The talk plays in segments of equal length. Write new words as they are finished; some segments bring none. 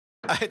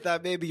I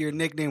thought maybe your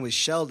nickname was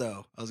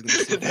Sheldo. I was going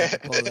to see if I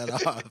could pull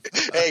that off.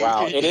 Hey,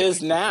 Wow, it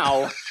is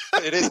now.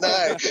 It is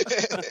now.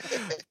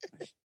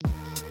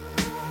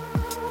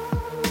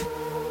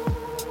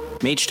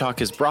 Mage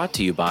Talk is brought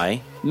to you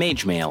by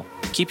MageMail.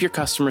 Keep your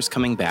customers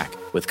coming back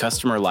with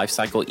customer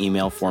lifecycle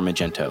email for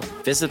Magento.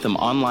 Visit them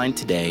online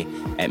today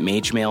at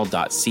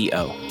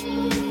magemail.co.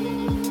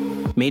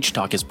 Mage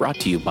Talk is brought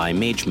to you by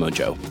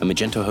MageMojo, a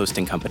Magento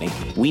hosting company.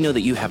 We know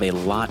that you have a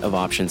lot of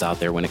options out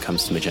there when it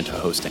comes to Magento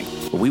hosting,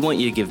 but we want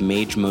you to give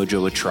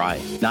MageMojo a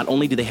try. Not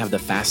only do they have the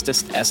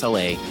fastest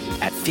SLA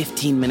at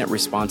 15-minute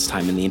response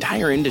time in the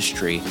entire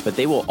industry, but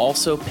they will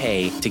also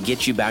pay to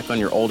get you back on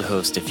your old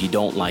host if you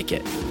don't like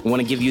it. We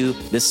want to give you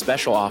this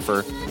special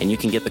offer, and you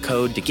can get the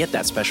code to get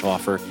that special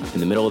offer in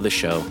the middle of the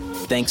show.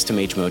 Thanks to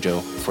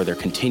MageMojo for their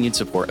continued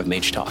support of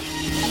Mage Talk.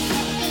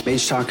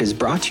 Mage Talk is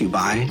brought to you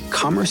by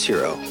Commerce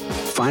Hero.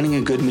 Finding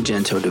a good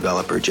Magento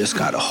developer just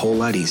got a whole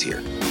lot easier.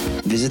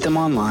 Visit them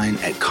online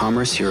at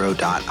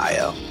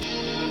commercehero.io.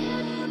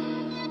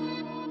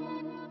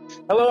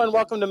 Hello and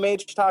welcome to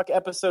Mage Talk,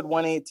 episode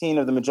 118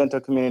 of the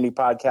Magento Community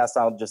Podcast.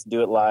 I'll just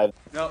do it live.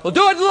 No. We'll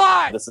do it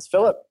live! This is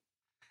Philip.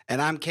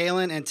 And I'm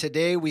Kalen, and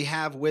today we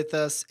have with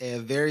us a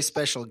very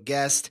special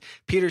guest,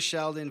 Peter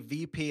Sheldon,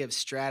 VP of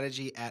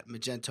Strategy at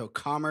Magento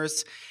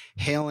Commerce,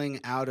 hailing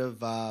out of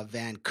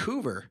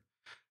Vancouver,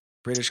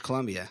 British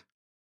Columbia.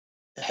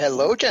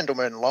 Hello,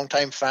 gentlemen.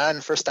 Long-time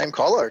fan, first-time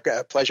caller.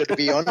 Pleasure to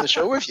be on the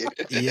show with you.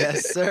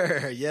 Yes,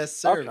 sir. Yes,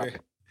 sir. Okay. Very,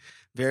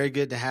 very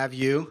good to have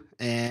you.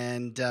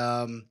 And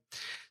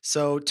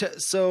so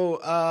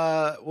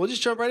we'll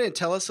just jump right in.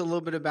 Tell us a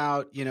little bit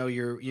about, I know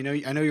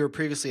you were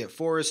previously at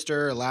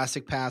Forrester,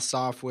 Elastic Path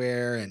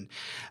Software, and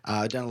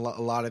done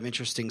a lot of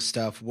interesting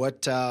stuff. Tell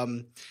us a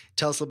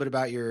little bit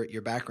about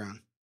your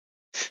background.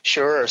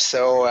 Sure.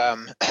 So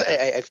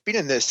I've been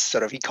in this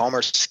sort of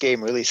e-commerce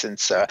game really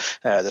since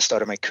the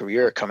start of my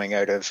career, coming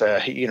out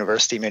of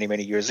university many,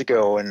 many years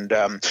ago. And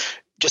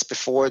just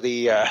before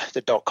the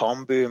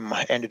dot-com boom,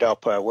 I ended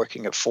up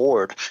working at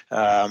Ford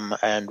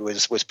and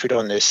was put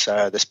on this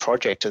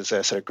project as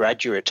a sort of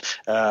graduate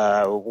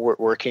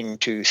working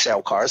to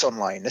sell cars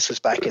online. This was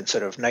back in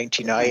sort of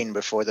 99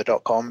 before the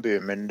dot-com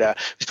boom, and it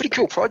was a pretty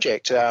cool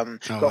project.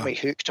 Got me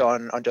hooked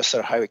on just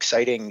sort of how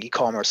exciting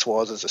e-commerce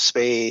was as a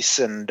space,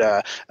 and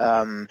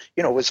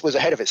was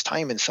ahead of its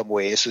time in some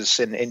ways. This was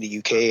in the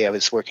UK. I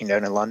was working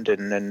down in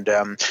London, and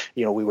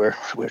we were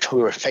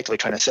effectively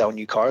trying to sell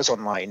new cars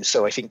online.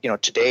 So I think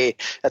today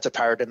that's a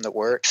paradigm that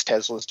works.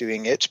 Tesla's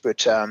doing it,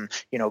 but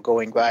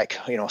going back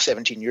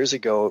 17 years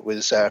ago, it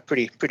was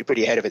pretty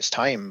ahead of its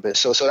time. But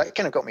so that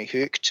kind of got me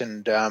hooked,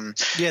 and that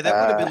would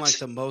have been like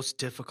the most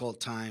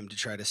difficult time to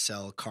try to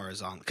sell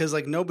cars on, because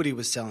like nobody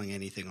was selling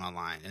anything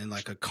online, and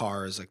like a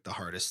car is like the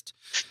hardest.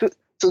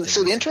 So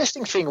the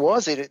interesting thing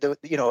was, it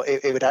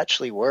would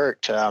actually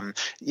worked. There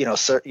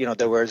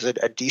was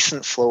a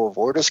decent flow of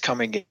orders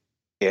coming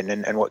in,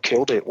 and what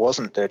killed it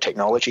wasn't the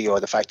technology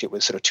or the fact it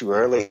was sort of too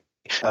early.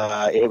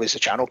 It was a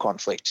channel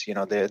conflict. The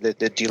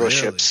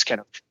dealerships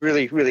kind of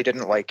really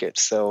didn't like it.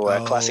 So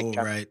classic.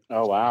 Right.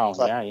 Oh wow.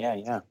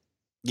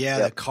 Yeah.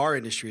 The car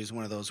industry is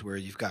one of those where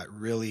you've got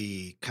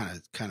really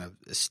kind of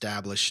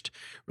established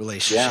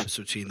relationships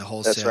between the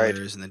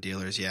wholesalers and the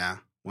dealers. Yeah.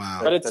 Wow.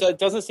 But it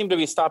doesn't seem to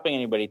be stopping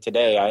anybody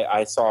today.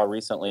 I saw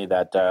recently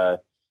that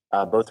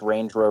both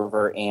Range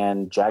Rover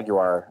and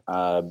Jaguar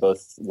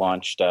both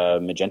launched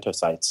Magento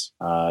sites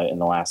in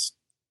the last,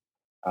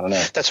 I don't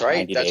know. That's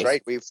right. Days.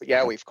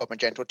 We've got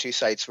Magento 2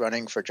 sites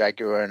running for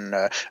Jaguar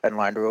and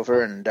Land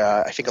Rover, and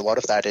I think a lot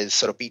of that is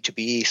sort of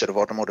B2B, sort of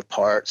automotive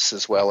parts,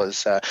 as well as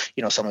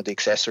some of the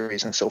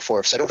accessories and so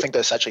forth. So I don't think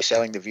that's actually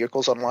selling the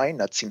vehicles online.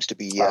 That seems to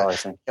be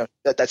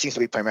that seems to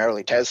be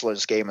primarily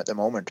Tesla's game at the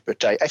moment.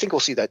 But I think we'll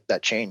see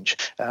that change.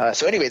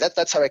 So anyway,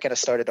 that's how I kind of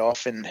started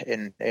off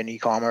in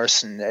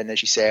e-commerce, and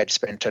as you said,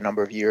 spent a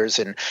number of years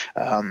in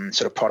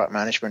sort of product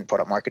management,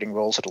 product marketing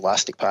roles at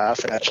Elastic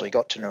Path, and actually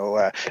got to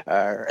know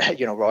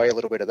Roy a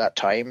little bit at that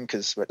time,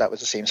 because that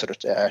was the same sort of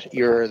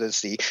era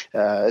as the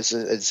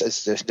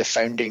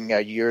founding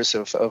years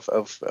of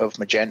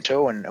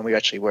Magento, and we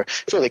actually were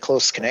fairly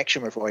close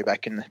connection with Roy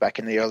back in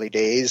the early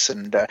days,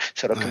 and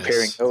sort of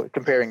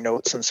comparing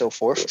notes and so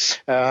forth.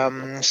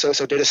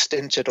 So did a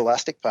stint at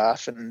Elastic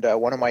Path, and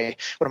one of my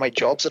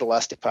jobs at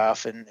Elastic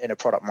Path in a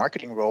product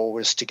marketing role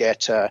was to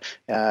get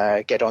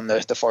on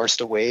the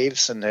Forrester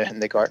Waves and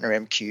the Gartner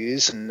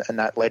MQs, and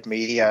that led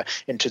me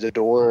into the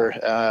door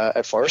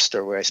at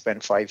Forrester, where I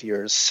spent 5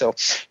 years. So,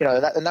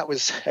 that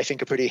was, I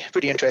think, a pretty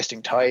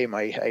interesting time.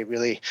 I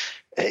really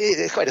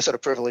it's quite a sort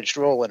of privileged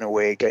role in a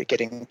way,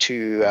 getting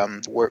to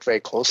work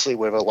very closely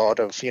with a lot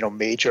of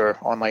major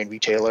online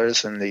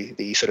retailers and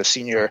the sort of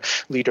senior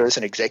leaders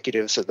and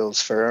executives of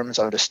those firms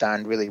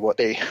understand really what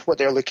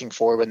they're looking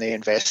for when they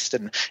invest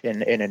in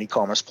an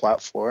e-commerce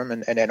platform,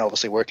 and then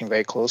obviously working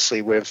very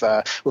closely with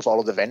all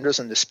of the vendors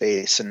in the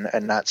space,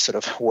 and that's sort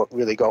of what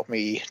really got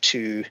me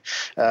to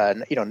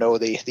know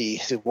the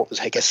what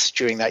was, I guess,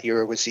 during that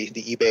year was the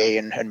eBay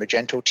and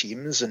Magento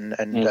teams, and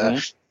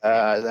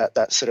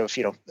that sort of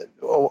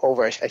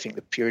over, I think,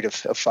 the period of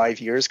 5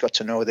 years, got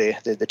to know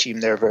the team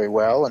there very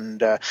well,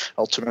 and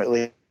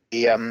ultimately,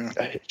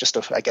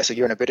 just I guess a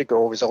year and a bit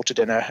ago, resulted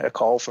in a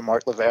call from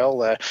Mark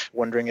Lavelle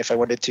wondering if I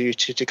wanted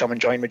to come and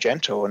join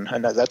Magento,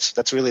 and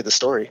that's really the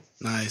story.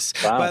 Nice.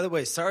 Wow. By the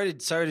way, sorry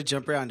to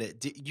jump around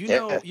it.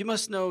 You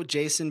must know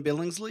Jason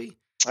Billingsley?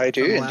 I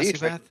do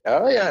indeed.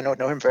 Oh yeah, I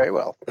know him very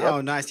well. Yep.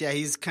 Oh, nice. Yeah,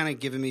 he's kind of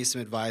given me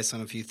some advice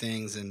on a few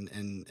things,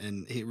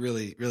 and he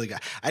really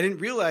got. I didn't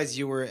realize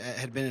you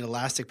had been at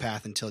Elastic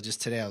Path until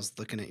just today. I was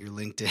looking at your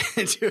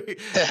LinkedIn,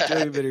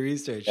 doing a bit of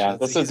research. Yeah,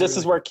 this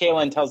is where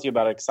Kaylin tells you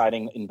about an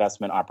exciting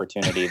investment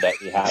opportunity that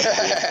you have.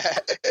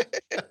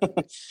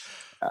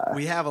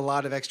 We have a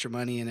lot of extra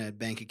money in a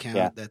bank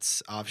account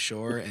that's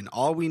offshore, and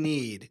all we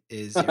need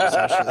is your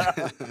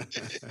social.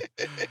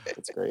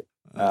 That's great.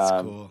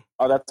 That's cool.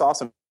 Oh, that's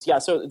awesome. Yeah.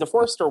 So the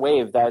Forrester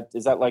Wave,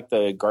 is that like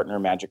the Gartner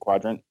Magic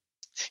Quadrant?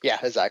 Yeah,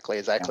 exactly.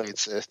 Yeah.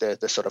 It's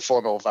the sort of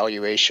formal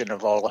evaluation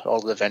of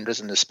all the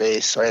vendors in the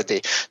space. So I had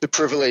the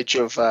privilege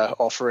of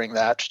offering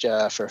that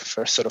for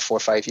sort of 4 or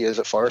 5 years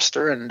at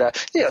Forrester, and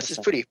it's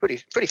a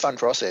pretty fun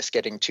process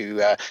getting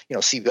to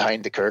see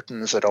behind the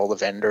curtains at all the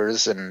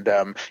vendors, and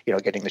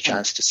getting the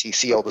chance to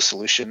see all the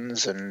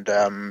solutions, and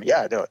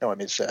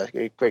it's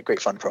a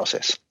great fun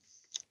process.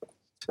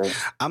 Great.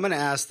 I'm going to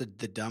ask the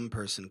dumb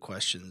person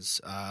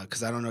questions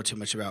because I don't know too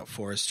much about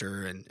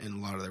Forrester and a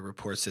lot of the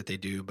reports that they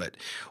do. But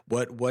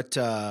what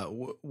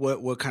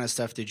kind of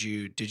stuff did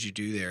you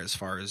do there as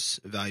far as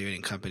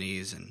evaluating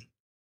companies and?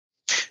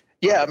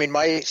 Yeah, I mean,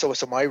 my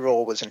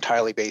role was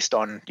entirely based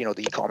on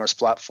the e-commerce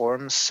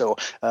platforms. So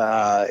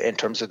in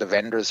terms of the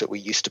vendors that we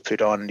used to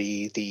put on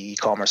the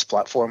e-commerce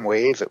platform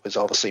wave, it was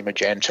obviously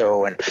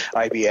Magento and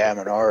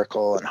IBM and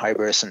Oracle and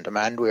Hybris and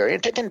Demandware.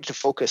 It tended to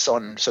focus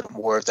on sort of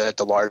more of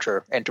the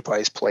larger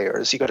enterprise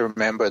players. You got to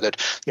remember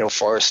that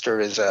Forrester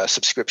is a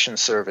subscription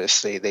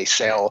service. They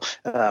sell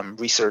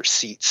research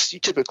seats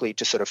typically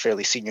to sort of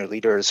fairly senior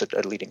leaders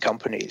at leading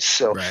companies.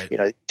 So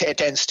right. It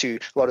tends to,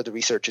 a lot of the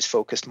research is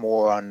focused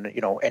more on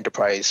enterprise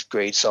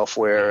grade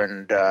software,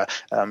 and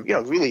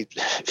really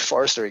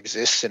Forrester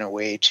exists in a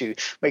way to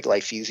make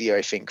life easier,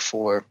 I think,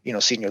 for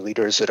senior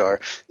leaders that are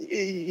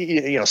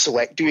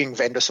doing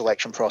vendor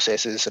selection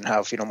processes and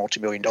have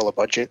multi-million-dollar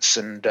budgets,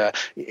 and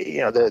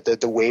the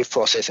wave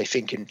process, I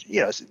think,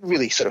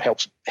 really sort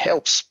of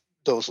helps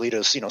those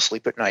leaders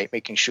sleep at night,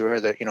 making sure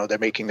that they're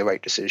making the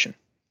right decision.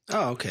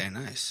 Oh, okay,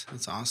 nice.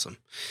 That's awesome.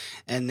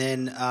 And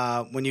then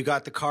when you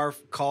got the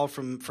call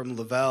from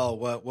Lavelle,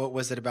 what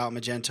was it about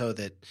Magento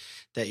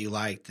that you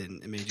liked and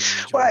made you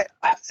enjoy? Well,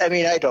 I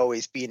mean, I'd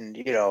always been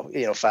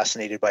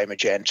fascinated by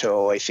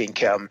Magento. I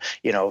think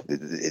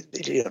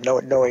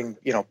knowing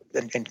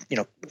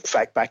and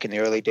fact back in the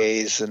early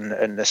days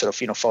and the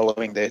sort of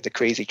following the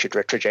crazy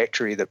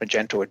trajectory that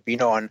Magento had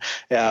been on,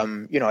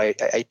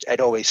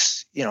 I'd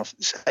always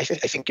I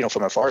think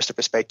from a Forrester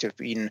perspective,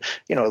 been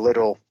a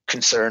little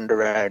concerned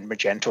around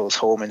Magento's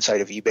home inside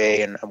of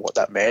eBay and what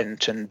that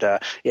meant. And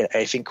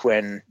I think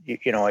when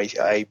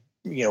I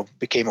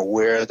became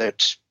aware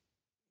that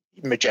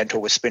Magento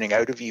was spinning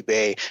out of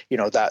eBay,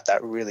 that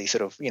really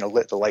sort of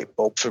lit the light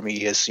bulb for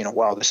me as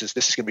wow, this is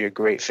going to be a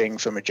great thing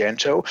for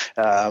Magento.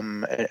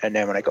 And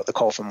then when I got the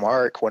call from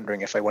Mark wondering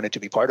if I wanted to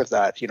be part of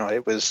that,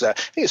 it was I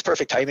think it's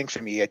perfect timing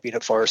for me. I'd been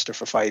at Forrester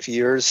for 5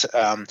 years,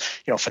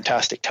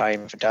 fantastic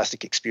time,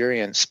 fantastic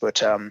experience,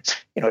 but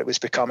it was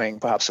becoming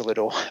perhaps a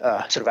little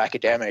sort of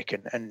academic,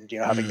 and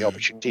having the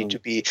opportunity to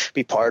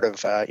be part of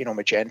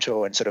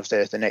Magento and sort of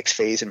the next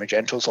phase in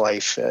Magento's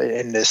life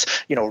in this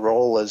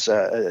role as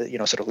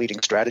sort of leading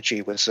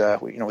strategy was a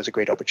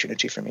great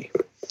opportunity for me.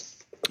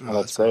 Oh,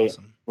 that's great.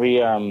 Awesome.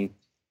 We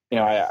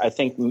I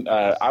think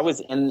I was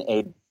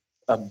in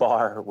a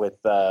bar with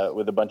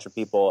a bunch of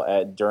people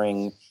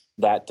during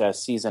that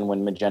season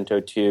when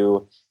Magento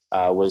 2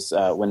 was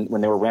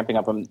when they were ramping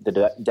up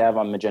the dev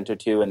on Magento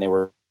 2, and they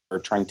were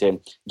trying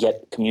to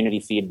get community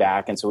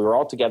feedback. And so we were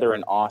all together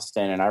in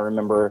Austin, and I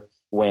remember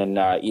when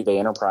eBay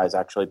Enterprise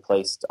actually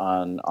placed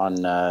on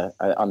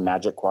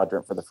Magic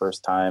Quadrant for the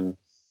first time.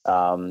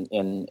 I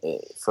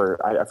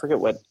forget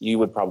what, you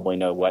would probably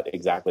know what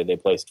exactly they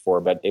placed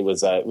for, but it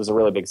was a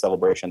really big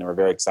celebration. They were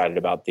very excited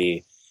about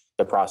the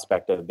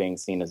prospect of being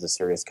seen as a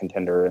serious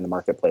contender in the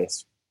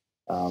marketplace.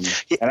 And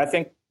I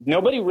think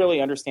nobody really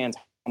understands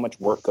how much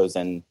work goes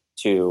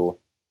into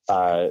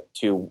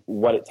to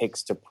what it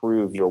takes to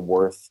prove your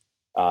worth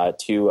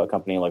to a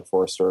company like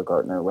Forrester or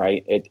Gartner,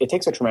 right? It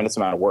takes a tremendous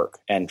amount of work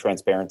and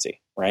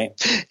transparency, right?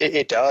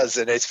 It does,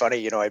 and it's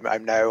funny.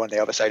 I'm now on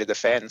the other side of the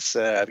fence.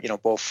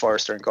 Both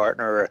Forrester and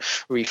Gartner are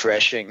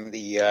refreshing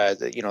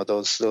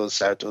those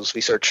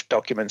research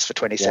documents for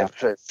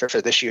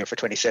for this year for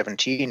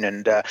 2017,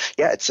 and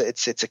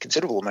it's a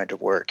considerable amount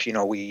of work.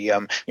 We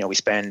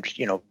spend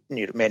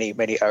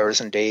many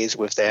hours and days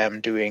with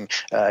them doing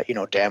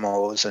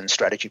demos and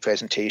strategy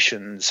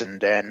presentations, and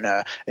then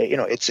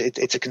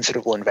it's a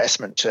considerable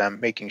investment.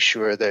 Making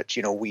sure that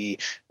we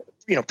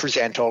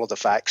present all of the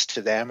facts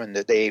to them and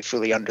that they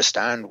fully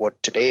understand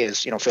what today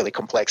is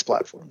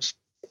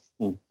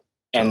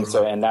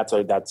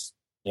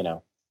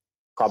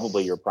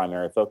probably your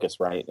primary focus,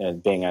 right?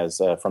 And being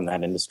as from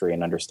that industry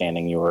and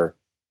understanding your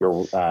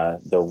the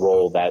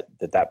role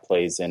that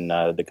plays in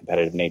the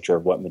competitive nature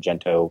of what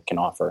Magento can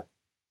offer.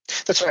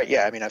 That's right.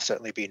 Yeah, I mean, I've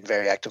certainly been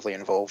very actively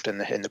involved in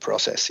the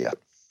process. Yeah.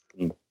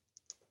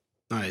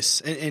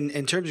 Nice. And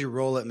in terms of your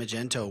role at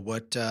Magento,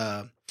 what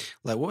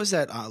was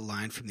that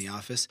line from The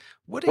Office?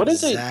 What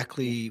is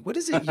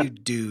it you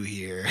do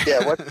here?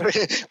 Yeah. What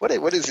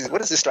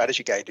does the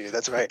strategy guy do?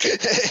 That's right.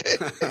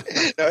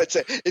 No,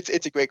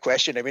 it's a great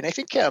question. I mean, I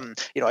think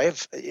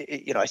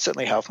I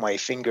certainly have my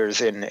fingers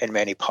in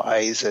many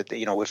pies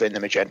within the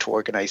Magento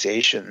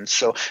organization.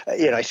 So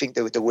I think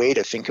the way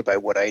to think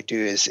about what I do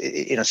is,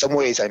 in some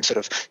ways, I'm sort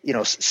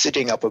of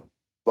sitting up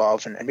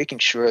above and making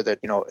sure that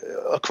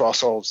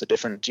across all of the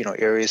different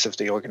areas of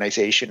the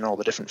organization, all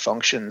the different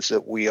functions,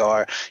 that we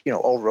are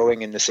all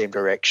rowing in the same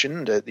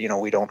direction, that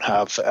we don't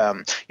have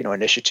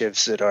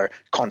initiatives that are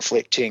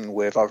conflicting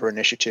with other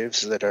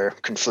initiatives that are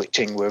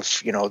conflicting with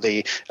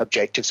the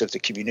objectives of the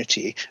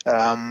community,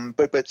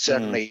 but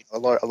certainly a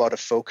lot of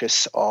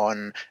focus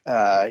on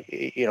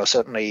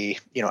certainly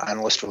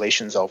analyst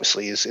relations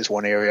obviously is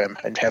one area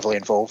I'm heavily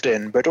involved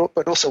in, but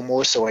also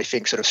more so I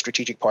think sort of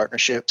strategic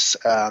partnerships,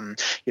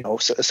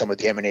 some of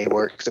the M&A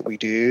work that we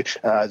do,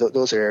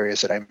 those are areas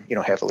that I'm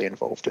heavily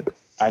involved in.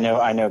 I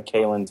know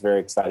Kaylin's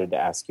very excited to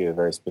ask you a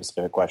very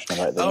specific question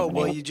about the M&A.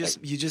 Well, you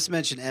just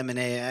mentioned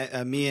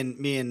M&A. Me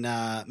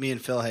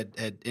and Phil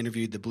had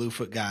interviewed the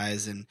Bluefoot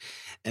guys and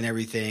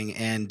everything.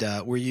 And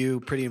were you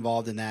pretty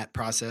involved in that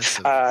process?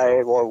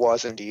 I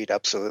was indeed,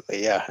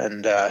 absolutely, yeah.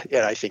 And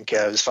I think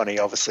it was funny.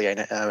 Obviously,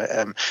 they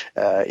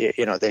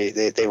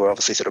were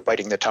obviously sort of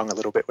biting their tongue a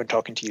little bit when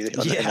talking to you.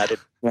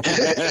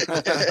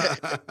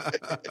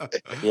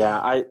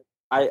 Yeah,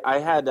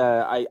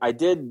 I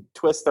did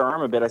twist their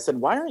arm a bit. I said,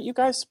 "Why aren't you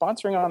guys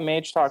sponsoring on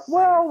Mage Talk?"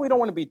 Well, we don't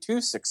want to be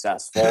too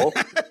successful.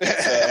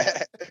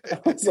 I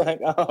was like,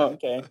 "Oh,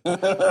 okay."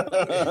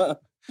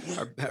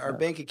 Our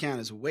bank account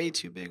is way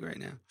too big right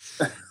now.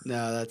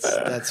 No,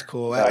 that's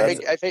cool. I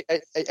think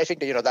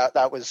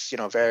that was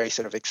very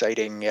sort of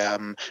exciting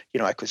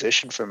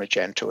acquisition for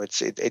Magento.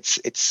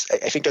 It's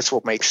I think that's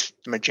what makes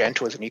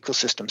Magento as an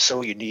ecosystem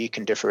so unique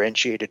and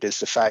differentiated, is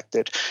the fact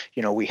that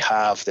we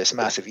have this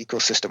massive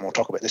ecosystem. We'll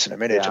talk about this in a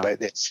minute about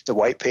the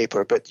white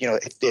paper, but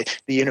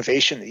the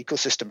innovation the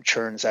ecosystem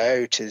churns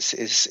out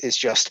is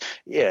just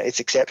it's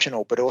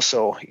exceptional, but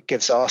also it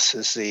gives us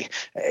as the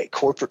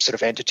corporate sort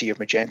of entity of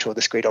Magento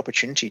this great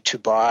opportunity to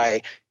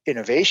buy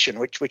innovation,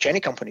 which any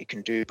company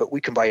can do, but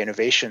we can buy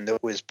innovation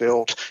that was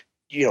built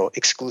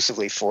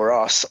exclusively for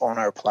us on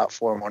our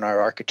platform, on our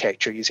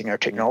architecture, using our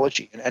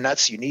technology, and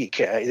that's unique.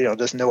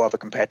 There's no other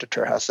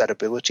competitor has that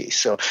ability.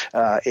 So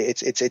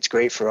it's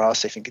great for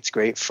us. I think it's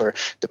great for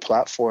the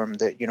platform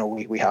that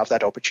we have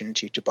that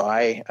opportunity to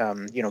buy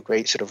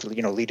great sort of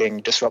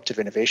leading disruptive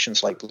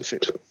innovations like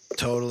Bluefoot.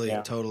 Totally.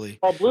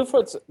 Well,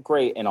 Bluefoot's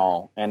great and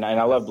all, and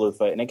I love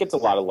Bluefoot, and it gets a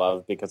lot of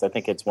love because I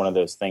think it's one of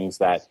those things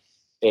that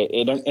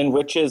it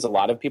enriches a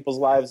lot of people's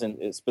lives,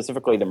 and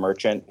specifically the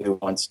merchant who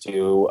wants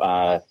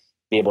to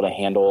be able to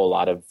handle a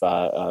lot of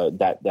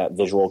that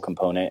visual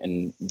component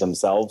in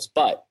themselves.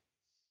 But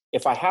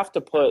if I have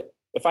to put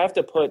I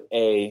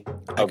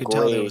could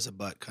tell there was a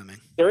butt coming.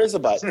 There is a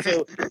butt.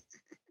 So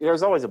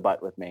there's always a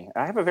butt with me.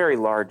 I have a very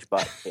large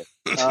butt.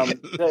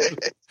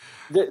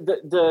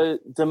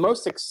 The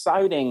most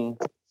exciting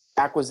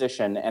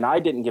acquisition, and I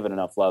didn't give it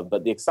enough love,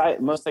 but the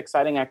most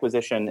exciting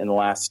acquisition in the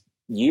last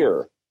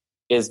year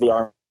is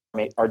the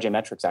RJ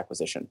Metrics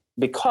acquisition,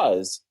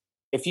 because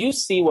if you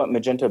see what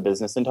Magento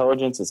Business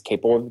Intelligence is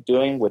capable of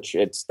doing, which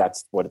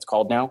that's what it's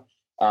called now,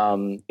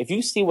 if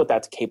you see what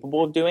that's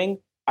capable of doing,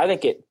 I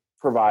think it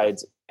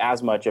provides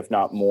as much, if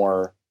not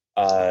more,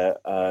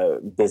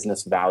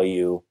 business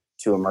value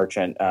to a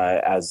merchant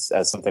as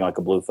something like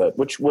a Bluefoot,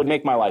 which would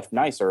make my life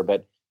nicer.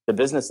 But the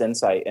business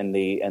insight and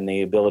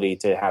the ability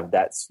to have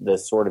the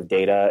sort of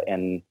data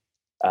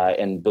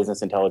and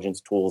business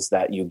intelligence tools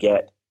that you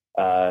get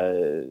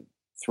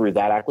through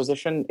that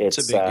acquisition, it's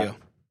a big deal.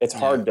 It's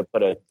hard to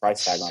put a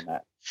price tag on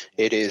that.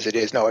 It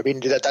is. No, I mean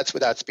that's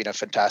been a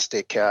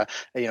fantastic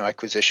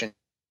acquisition.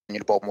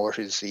 Bob Moore,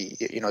 who's the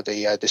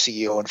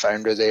CEO and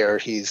founder there,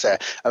 he's a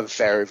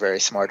very, very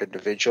smart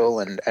individual,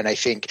 and I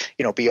think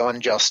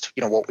beyond just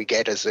what we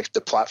get as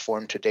the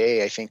platform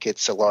today, I think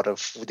it's a lot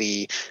of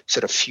the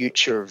sort of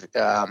future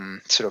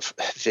sort of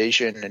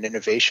vision and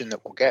innovation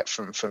that we'll get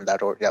from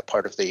that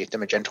part of the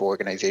Magento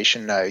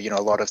organization. A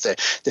lot of the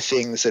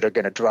things that are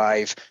going to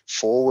drive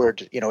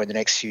forward in the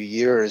next few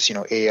years,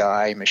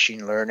 AI,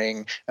 machine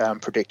learning,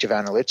 predictive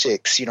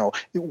analytics,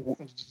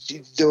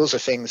 those are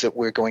things that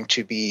we're going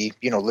to be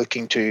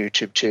looking to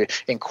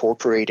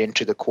incorporate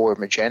into the core of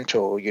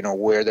Magento,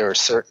 where there are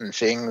certain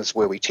things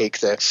where we take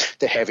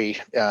the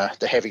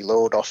heavy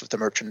load off of the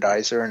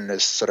merchandiser, and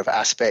there's sort of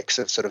aspects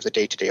of sort of the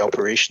day-to-day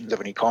operations of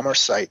an e-commerce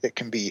site that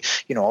can be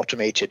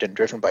automated and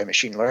driven by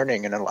machine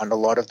learning, and a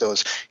lot of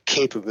those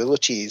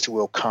capabilities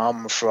will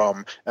come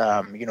from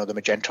the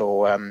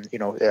Magento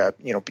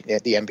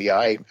the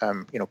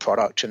MBI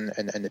product and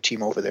the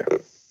team over there.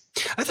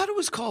 I thought it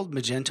was called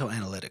Magento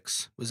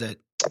Analytics. Was that?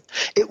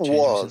 It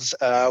was.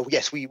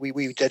 Yes, we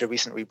did a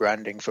recent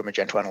rebranding from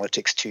Magento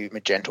Analytics to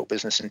Magento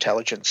Business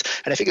Intelligence.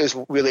 And I think it was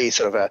really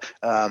sort of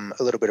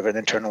a little bit of an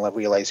internal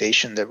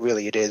realization that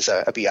really it is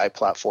a BI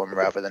platform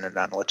rather than an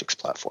analytics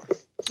platform.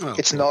 Oh,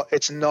 it's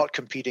cool. not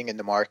competing in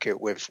the market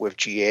with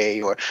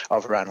GA or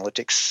other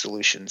analytics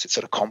solutions. It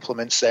sort of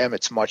complements them.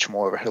 It's much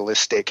more of a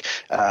holistic,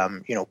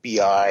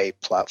 BI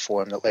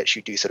platform that lets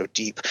you do sort of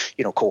deep,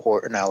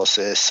 cohort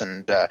analysis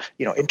and,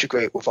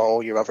 integrate with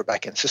all your other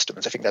backend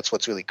systems. I think that's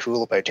what's really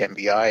cool about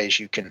MBI is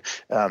you can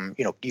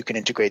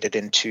integrate it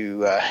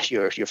into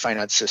your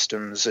finance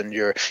systems and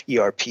your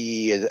ERP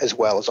as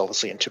well as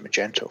obviously into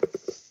Magento.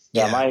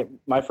 Yeah,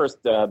 my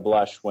first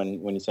blush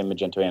when you say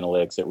Magento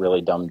Analytics, it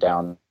really dumbed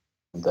down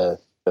the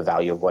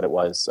value of what it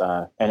was.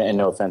 And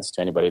no offense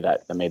to anybody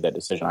that made that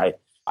decision.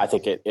 I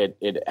think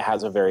it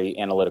has a very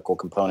analytical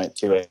component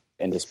to it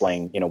in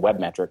displaying web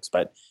metrics,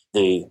 but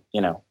the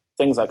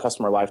things like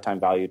customer lifetime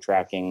value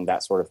tracking,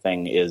 that sort of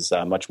thing, is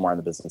much more on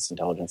the business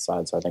intelligence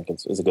side. So I think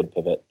it's a good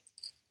pivot.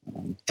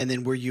 And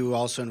then were you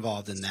also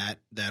involved in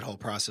that whole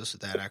process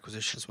with that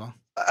acquisition as well?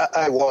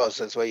 I was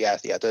as well. Yeah.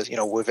 There's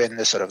within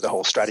the sort of the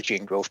whole strategy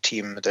and growth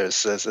team,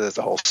 there's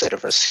a whole set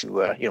of us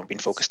who been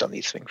focused on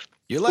these things.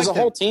 There's a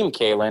whole team,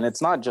 Kaylin.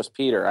 It's not just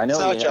Peter. I know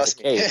it's not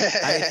just me.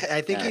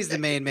 I think he's the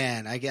main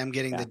man. I'm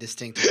getting the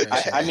distinct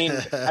impression. I mean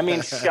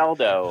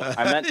Sheldo.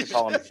 I meant to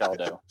call him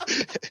Sheldo.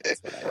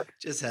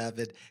 Just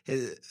happened.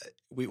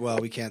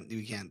 We can't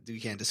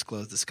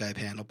disclose the Skype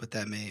handle, but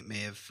that may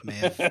have come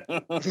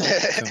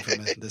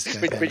from the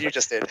Skype handle. But you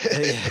just did.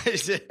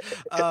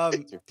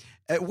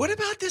 What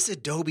about this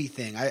Adobe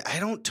thing? I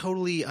don't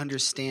totally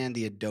understand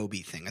the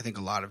Adobe thing. I think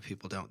a lot of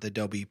people don't. The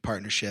Adobe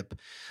partnership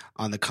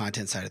on the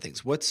content side of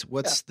things. What's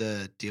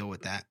the deal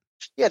with that?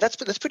 Yeah, that's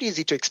pretty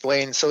easy to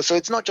explain. So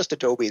it's not just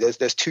Adobe.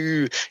 There's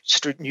two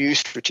new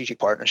strategic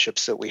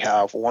partnerships that we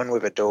have. One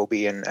with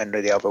Adobe and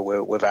the other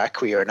with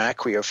Acquia. And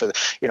Acquia,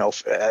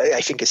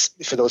 I think it's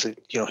for those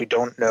who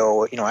don't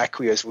know,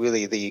 Acquia is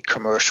really the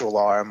commercial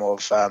arm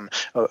of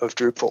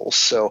Drupal.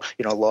 So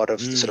a lot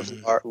of sort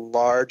of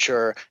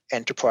larger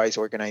enterprise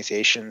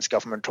organizations,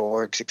 government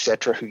orgs,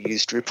 etc., who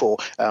use Drupal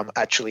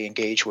actually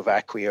engage with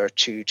Acquia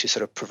to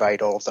sort of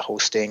provide all of the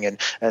hosting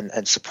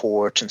and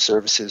support and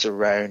services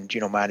around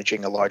managing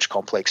a large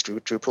complex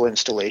Drupal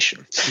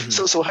installation. Mm-hmm.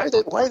 So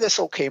why this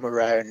all came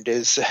around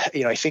is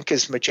I think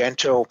as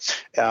Magento,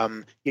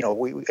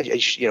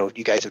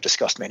 you guys have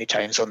discussed many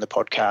times on the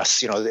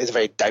podcast, it's a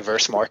very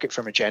diverse market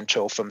for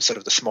Magento, from sort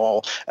of the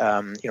small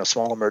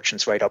smaller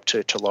merchants right up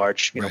to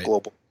large right.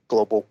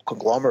 global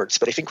conglomerates.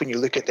 But I think when you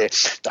look at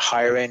the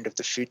higher end of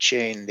the food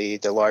chain, the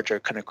larger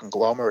kind of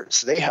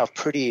conglomerates, they have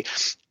pretty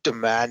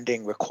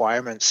demanding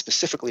requirements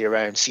specifically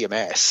around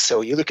CMS.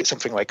 So you look at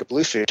something like a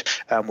Bluefoot,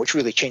 which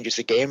really changes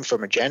the game for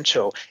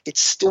Magento.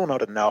 It's still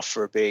not enough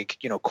for a big,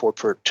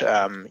 corporate,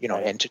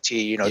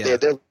 entity.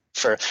 They're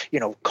for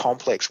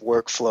complex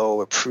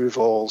workflow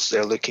approvals.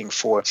 They're looking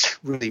for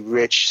really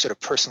rich sort of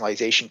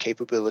personalization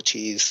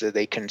capabilities that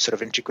they can sort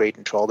of integrate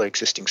into all their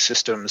existing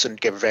systems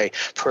and give very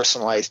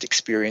personalized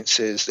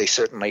experiences. They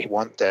certainly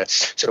want the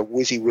sort of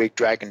WYSIWYG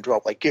drag and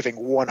drop, like giving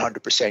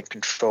 100%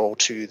 control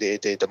to the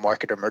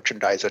marketer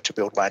merchandiser to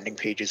build landing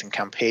pages and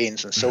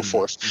campaigns and so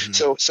forth.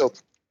 Mm-hmm. So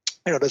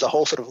there's a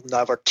whole sort of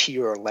another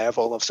tier or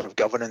level of sort of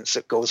governance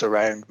that goes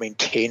around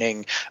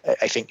maintaining,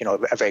 I think,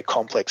 a very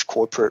complex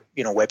corporate,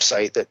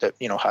 website that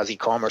has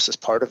e-commerce as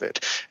part of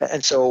it.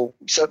 And so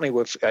certainly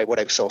with what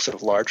I saw sort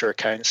of larger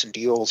accounts and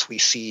deals, we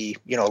see,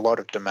 a lot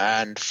of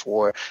demand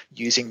for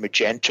using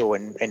Magento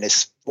in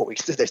this what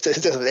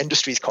the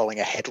industry is calling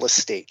a headless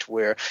state,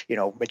 where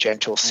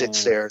Magento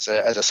sits there as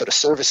a sort of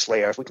service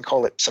layer. We can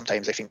call it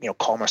sometimes, I think,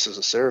 commerce as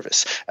a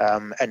service.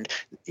 And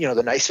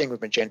the nice thing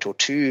with Magento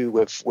 2,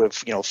 with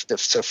the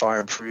so far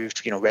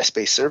improved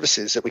REST-based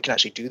services, that we can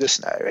actually do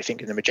this now. I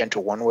think in the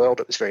Magento 1 world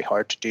it was very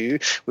hard to do.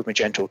 With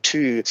Magento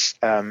 2,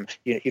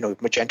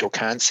 Magento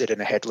can sit in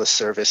a headless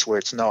service where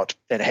it's not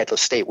in a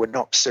headless state. We're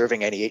not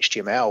serving any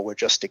HTML. We're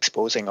just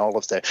exposing all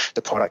of the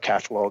product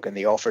catalog and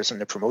the offers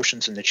and the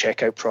promotions and the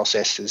checkout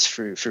process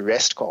through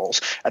REST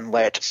calls, and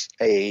let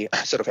a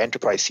sort of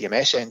enterprise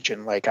CMS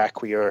engine like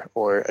Acquia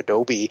or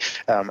Adobe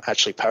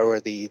actually power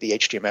the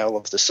HTML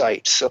of the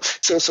site. So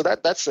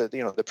that's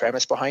the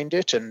premise behind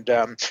it. And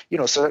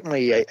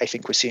certainly I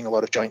think we're seeing a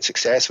lot of joint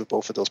success with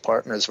both of those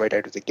partners right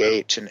out of the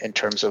gate in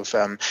terms of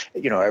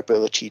our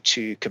ability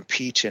to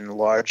compete in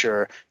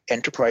larger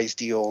enterprise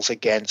deals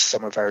against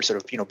some of our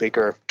sort of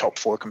bigger top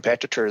 4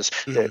 competitors.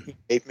 Mm-hmm.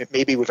 That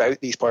maybe without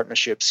these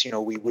partnerships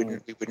we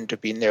wouldn't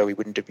have been there. We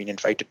wouldn't have been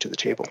invited to the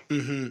table.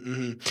 Mm-hmm,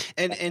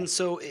 mm-hmm. And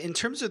so in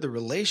terms of the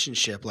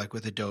relationship, like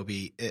with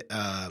Adobe,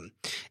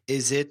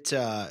 is it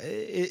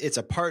it's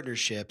a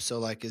partnership? So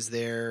like, is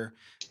there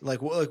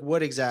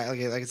what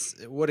exactly?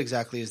 What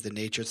exactly is the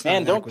nature? It's not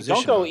Man, an don't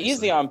acquisition, go obviously.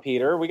 easy on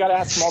Peter. We got to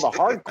ask him all the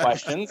hard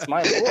questions.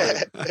 My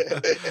lord.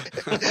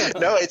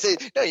 No,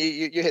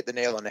 you hit the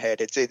nail on the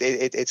head.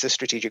 It's a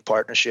strategic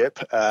partnership.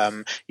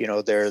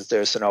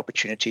 There's an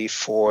opportunity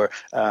for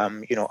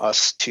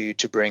us to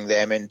bring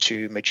them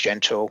into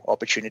Magento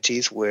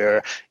opportunities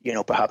where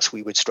perhaps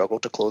we would struggle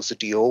to close the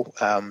deal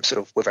sort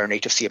of with our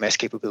native CMS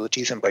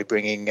capabilities, and by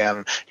bringing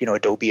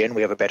Adobe in,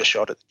 we have a better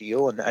shot at the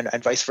deal,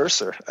 and vice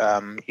versa.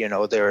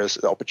 There's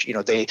the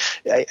opportunity.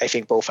 I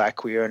think both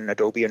Acquia and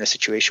Adobe are in a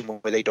situation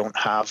where they don't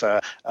have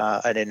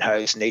an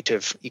in-house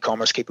native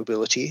e-commerce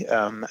capability,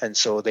 and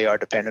so they are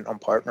dependent on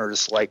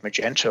partners like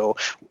Magento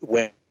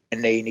when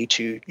they need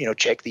to,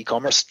 check the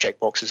e-commerce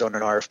checkboxes on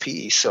an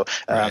RFP. So,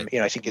 Right.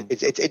 I think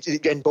it's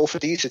in both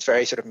of these, it's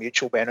very sort of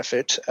mutual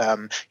benefit.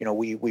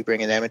 We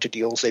bring them into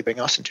deals, they bring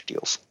us into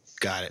deals.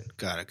 Got it.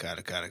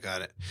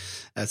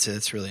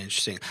 That's really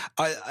interesting.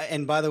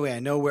 And by the way, I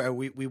know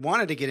we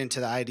wanted to get into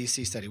the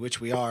IDC study, which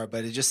we are,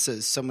 but it just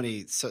says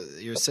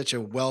you're such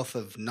a wealth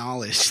of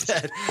knowledge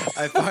that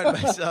I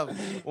find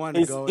myself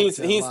wanting to go.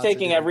 He's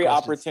taking every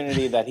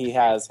opportunity that he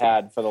has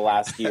had for the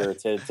last year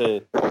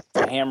to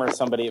hammer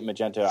somebody at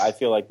Magento. I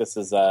feel like this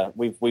is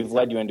we've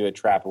led you into a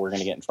trap, and we're going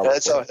to get in trouble.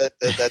 That's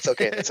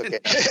okay. That's okay.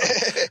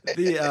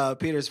 The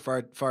Peter's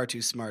far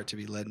too smart to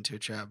be led into a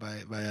trap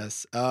by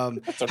us.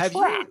 It's a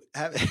trap.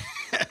 Have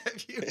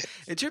you,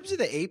 in terms of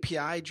the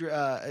API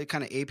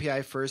kind of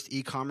API first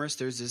e-commerce,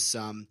 there's this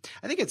I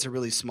think it's a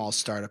really small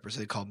startup or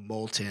something called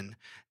Molten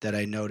that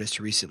I noticed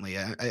recently.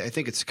 I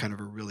think it's kind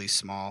of a really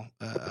small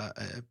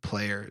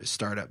player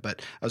startup,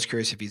 but I was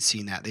curious if you'd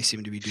seen that. They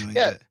seem to be doing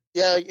it.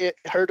 Yeah,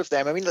 heard of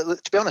them. I mean, to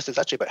be honest, there's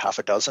actually about half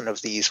a dozen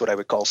of these, what I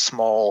would call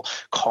small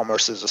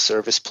commerce as a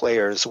service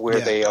players,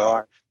 where they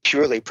are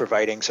purely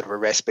providing sort of a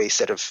REST-based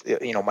set of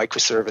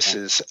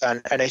microservices,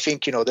 and I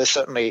think there's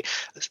certainly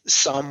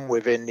some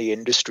within the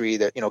industry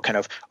that kind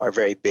of are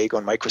very big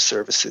on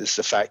microservices.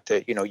 The fact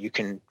that you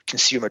can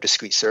consume a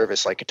discrete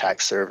service like a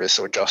tax service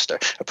or just a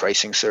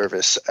pricing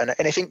service, and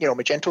I think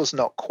Magento's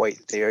not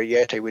quite there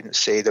yet. I wouldn't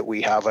say that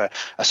we have a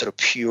sort of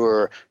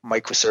pure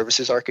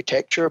microservices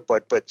architecture,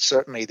 but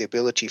certainly the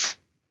ability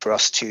for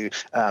us to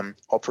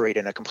operate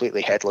in a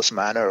completely headless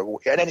manner. And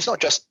then it's not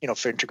just,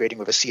 for integrating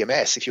with a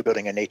CMS. If you're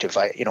building a native,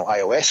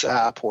 iOS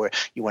app, or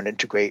you want to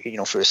integrate,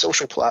 for a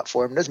social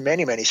platform, there's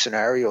many, many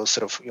scenarios,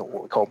 sort of,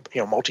 what we call,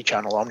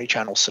 multi-channel,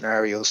 omni-channel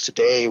scenarios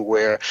today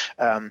where,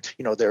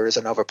 there is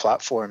another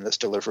platform that's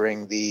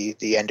delivering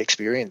the end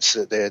experience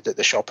that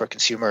the shopper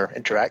consumer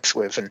interacts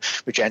with. And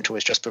Magento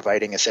is just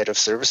providing a set of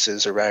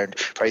services around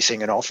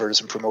pricing and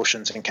offers and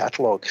promotions and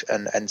catalog.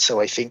 And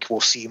so I think we'll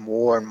see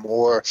more and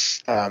more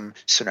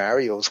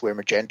scenarios where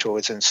Magento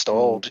is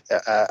installed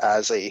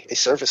as a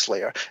service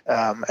layer,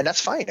 and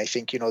that's fine. I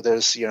think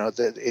there's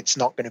it's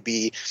not going to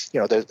be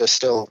there's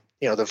still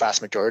the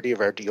vast majority of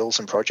our deals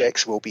and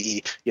projects will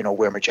be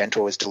where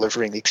Magento is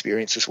delivering the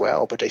experience as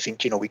well. But I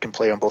think we can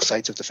play on both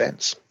sides of the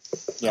fence.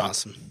 Yeah.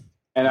 Awesome.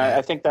 And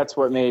I think that's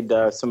what made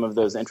some of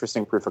those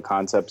interesting proof of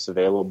concepts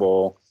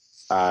available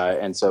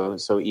and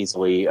so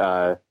easily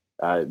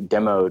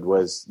demoed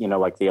was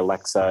like the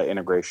Alexa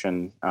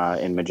integration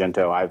in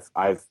Magento.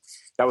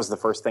 That was the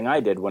first thing I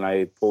did when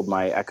I pulled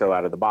my Echo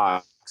out of the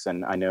box,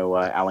 and I know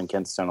Alan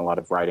Kent's done a lot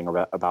of writing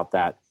about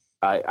that.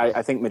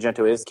 I think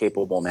Magento is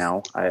capable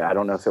now. I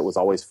don't know if it was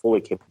always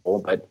fully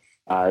capable, but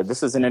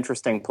this is an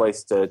interesting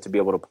place to be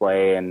able to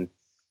play.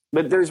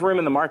 But there's room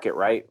in the market,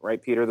 right,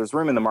 Peter? There's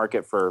room in the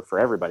market for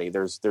everybody.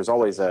 There's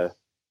always a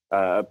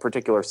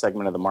particular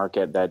segment of the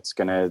market that's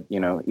going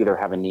to either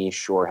have a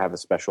niche or have a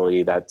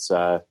specialty that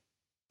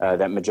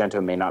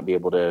Magento may not be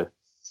able to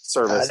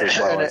service as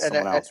well as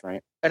someone else,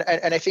 right?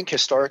 And I think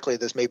historically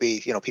there's maybe,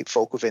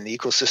 folk within the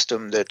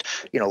ecosystem that,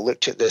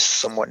 looked at this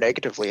somewhat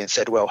negatively and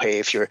said, well, hey,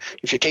 if you're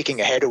taking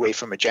a head away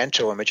from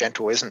Magento and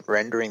Magento isn't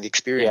rendering the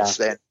experience,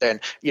 then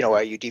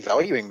are you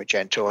devaluing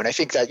Magento? And I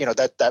think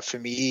that, that for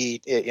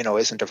me,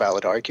 isn't a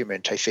valid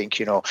argument. I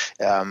think,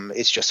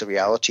 it's just the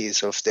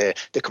realities of the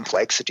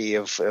complexity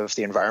of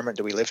the environment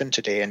that we live in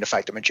today, and the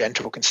fact that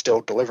Magento can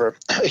still deliver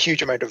a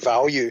huge amount of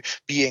value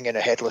being in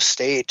a headless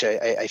state,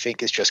 I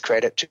think is just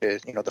credit to,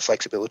 the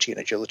flexibility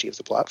and agility of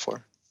the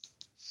platform.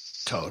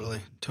 Totally.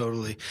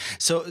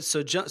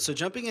 So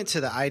jumping into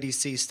the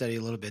IDC study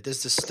a little bit. This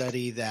is a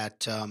study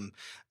that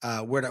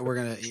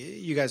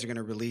you guys are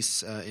gonna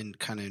release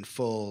in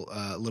full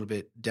a little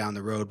bit down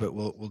the road, but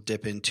we'll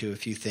dip into a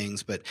few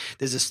things. But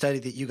there's a study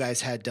that you guys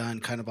had done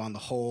kind of on the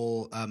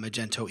whole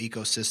Magento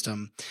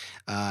ecosystem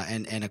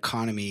and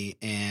economy,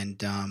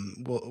 and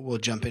we'll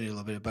jump into a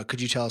little bit. But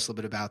could you tell us a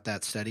little bit about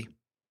that study?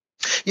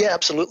 Yeah,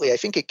 absolutely. I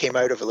think it came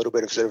out of a little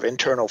bit of sort of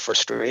internal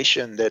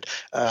frustration that,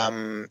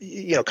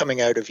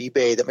 coming out of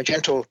eBay, that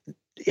Magento,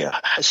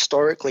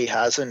 historically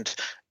hasn't,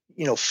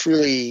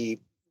 fully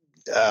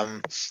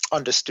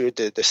understood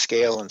the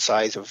scale and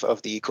size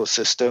of the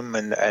ecosystem,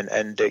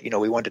 and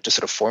we wanted to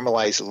sort of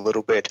formalize a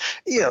little bit,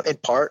 in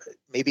part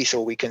maybe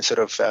so we can sort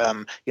of,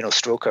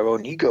 stroke our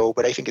own ego,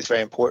 but I think it's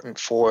very important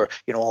for,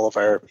 all of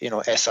our,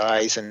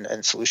 SIs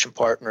and solution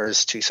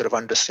partners to sort of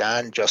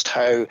understand just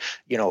how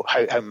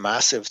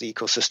massive the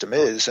ecosystem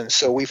is. And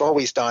so we've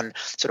always done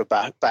sort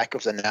of back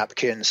of the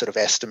napkin sort of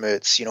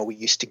estimates. We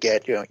used to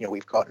get,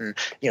 we've gotten,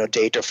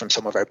 data from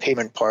some of our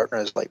payment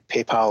partners like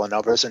PayPal and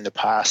others in the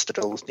past that,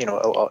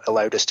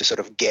 allowed us to sort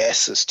of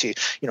guess as to,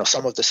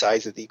 some of the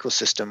size of the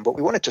ecosystem. But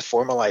we wanted to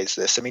formalize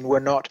this. I mean, we're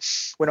not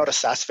a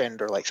SaaS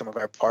vendor like some of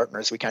our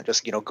partners. We can't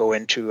just, go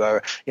into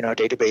our, our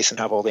database and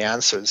have all the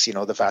answers.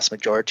 The vast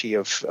majority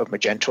of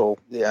Magento,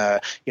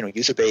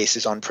 user base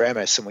is on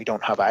premise, and we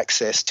don't have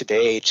access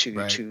today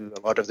to a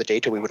lot of the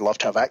data we would love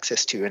to have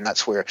access to. And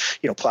that's where,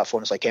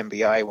 platforms like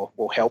MBI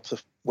will help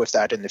with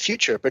that in the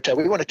future. But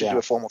we wanted to do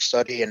a formal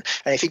study. And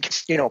I think,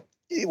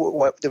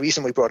 the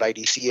reason we brought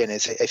IDC in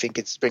is I think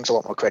it brings a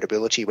lot more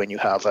credibility when you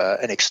have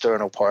an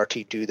external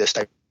party do this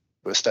type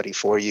of study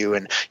for you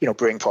and,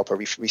 bring proper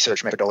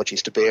research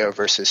methodologies to bear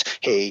versus,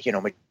 hey,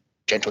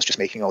 Magento's just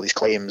making all these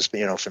claims,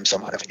 from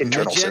some kind of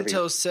internal survey.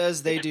 Magento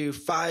says they do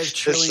 $5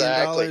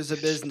 trillion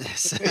of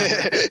business.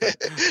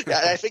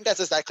 Yeah, I think that's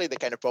exactly the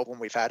kind of problem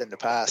we've had in the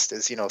past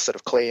is, sort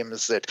of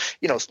claims that,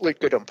 look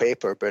good on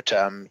paper, but,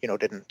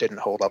 didn't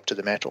hold up to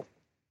the metal.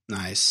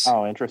 Nice.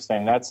 Oh,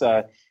 interesting. That's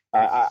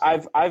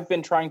I've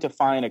been trying to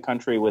find a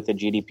country with a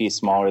GDP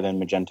smaller than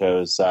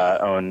Magento's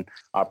own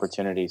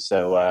opportunity.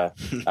 So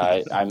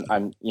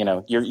I'm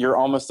you're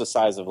almost the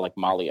size of like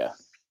Malia.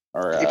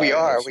 Or, we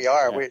are.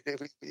 Yeah.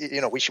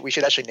 We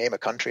should actually name a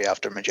country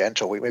after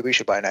Magento. Maybe we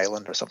should buy an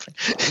island or something.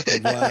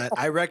 But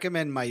I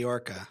recommend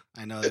Mallorca.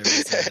 I know there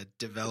was a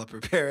developer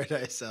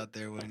paradise out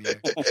there one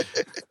year.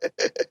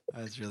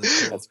 That's really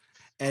cool.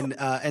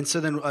 And so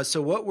then,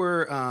 so what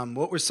were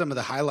some of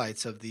the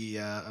highlights of the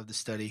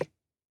study?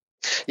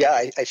 Yeah,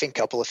 I think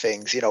a couple of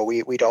things.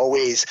 We'd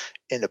always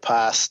in the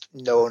past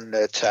known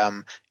that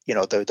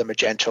the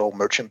Magento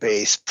merchant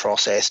base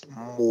processed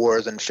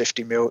more than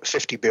 50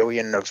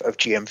 billion of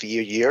GMV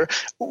a year.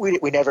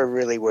 We never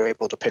really were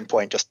able to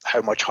pinpoint just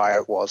how much higher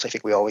it was. I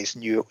think we always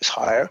knew it was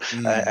higher.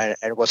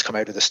 And what's come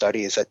out of the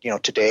study is that,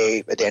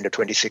 today, at the end of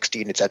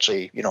 2016, it's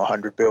actually,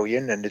 100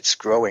 billion, and it's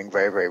growing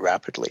very, very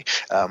rapidly.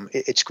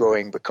 It's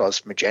growing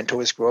because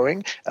Magento is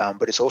growing,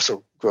 but it's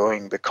also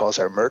growing because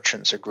our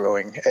merchants are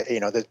growing.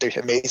 The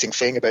amazing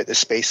thing about the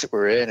space that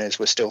we're in is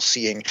we're still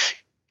seeing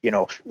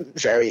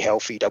very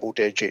healthy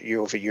double-digit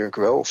year-over-year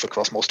growth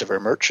across most of our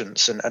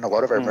merchants. And a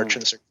lot of our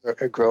merchants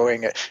are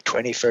growing at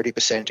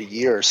 20-30% a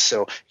year.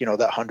 So, that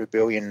 100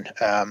 billion,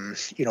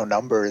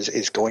 number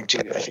is going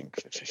to, I think,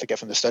 I forget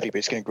from the study, but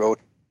it's going to grow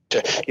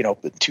to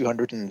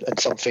 200 and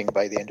something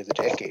by the end of the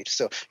decade.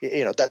 So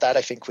that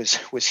I think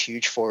was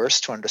huge for us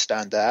to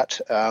understand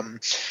that. And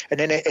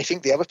then I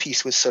think the other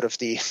piece was sort of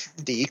the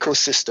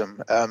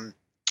ecosystem.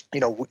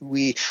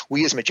 We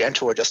as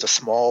Magento are just a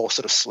small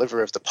sort of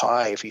sliver of the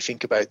pie. If you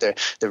think about the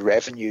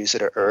revenues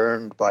that are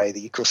earned by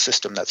the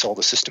ecosystem, that's all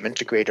the system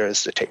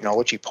integrators, the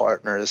technology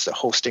partners, the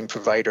hosting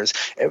providers,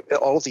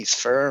 all of these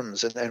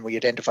firms. And then we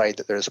identified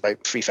that there's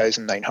about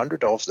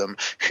 3,900 of them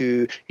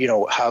who,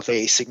 have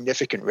a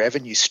significant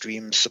revenue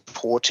stream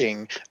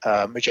supporting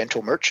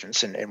Magento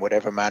merchants in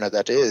whatever manner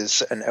that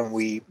is. And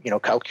we,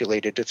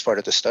 calculated as part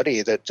of the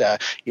study that,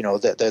 that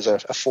there's a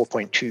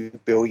 $4.2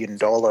 billion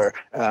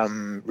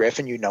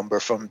revenue number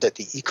from that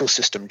the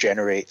ecosystem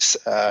generates,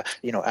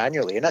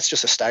 annually, and that's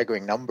just a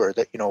staggering number.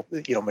 That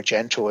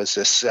Magento as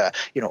this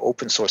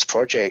open source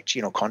project,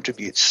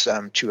 contributes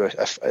to a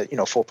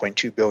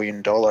 $4.2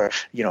 billion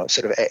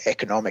sort of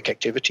economic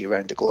activity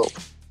around the globe.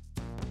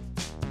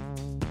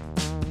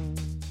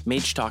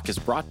 Mage Talk is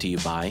brought to you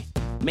by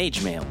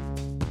MageMail.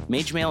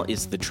 MageMail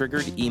is the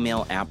triggered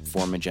email app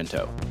for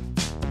Magento.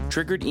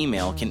 Triggered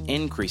email can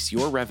increase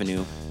your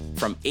revenue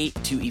from 8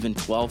 to even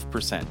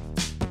 12%.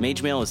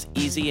 MageMail is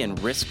easy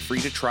and risk-free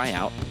to try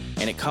out,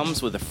 and it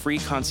comes with a free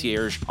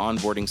concierge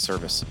onboarding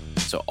service.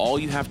 So all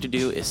you have to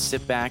do is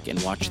sit back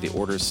and watch the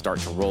orders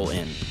start to roll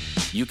in.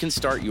 You can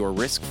start your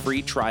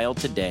risk-free trial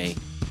today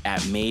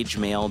at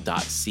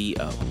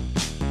magemail.co.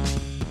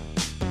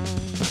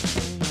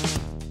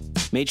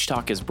 Mage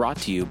Talk is brought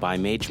to you by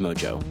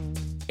MageMojo,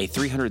 a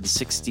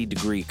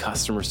 360-degree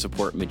customer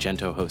support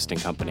Magento hosting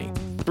company.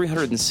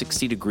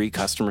 360-degree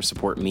customer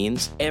support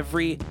means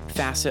every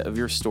facet of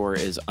your store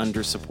is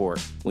under support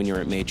when you're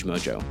at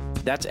MageMojo.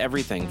 That's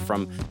everything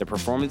from the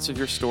performance of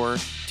your store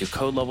to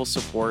code-level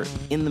support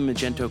in the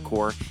Magento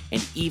core,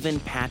 and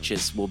even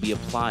patches will be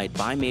applied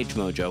by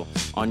MageMojo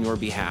on your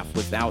behalf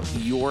without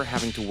your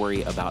having to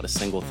worry about a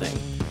single thing.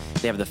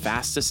 They have the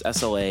fastest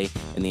SLA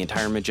in the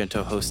entire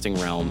Magento hosting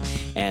realm,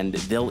 and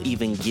they'll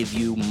even give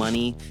you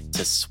money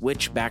to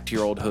switch back to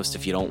your old host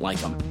if you don't like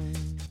them.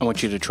 I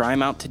want you to try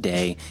them out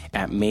today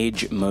at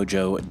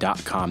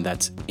magemojo.com.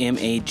 That's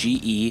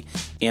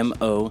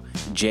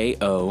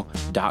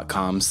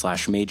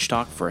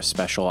magemojo.com/magetalk for a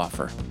special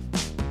offer.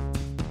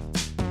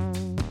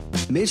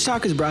 Mage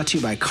Talk is brought to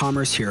you by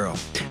Commerce Hero.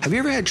 Have you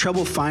ever had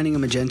trouble finding a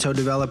Magento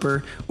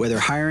developer, whether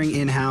hiring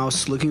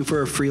in-house, looking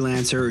for a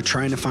freelancer, or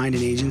trying to find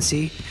an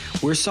agency?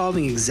 We're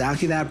solving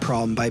exactly that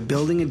problem by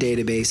building a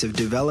database of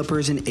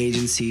developers and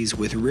agencies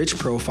with rich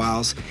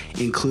profiles,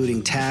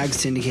 including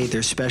tags to indicate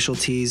their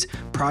specialties,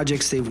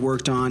 projects they've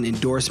worked on,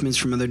 endorsements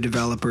from other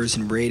developers,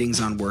 and ratings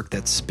on work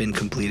that's been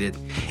completed.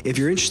 If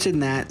you're interested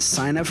in that,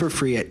 sign up for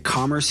free at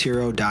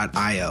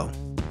commercehero.io.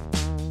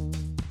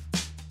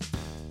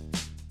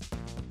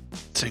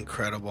 It's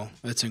incredible.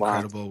 It's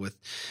incredible with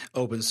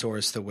open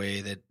source, the way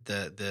that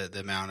the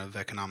amount of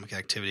economic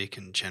activity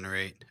can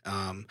generate.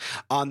 On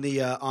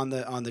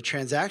the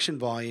transaction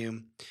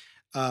volume,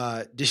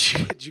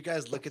 did you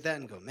guys look at that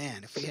and go,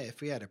 man, if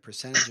we had a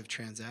percentage of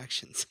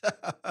transactions,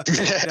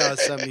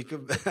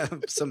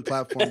 some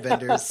platform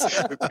vendors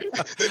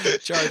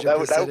charge a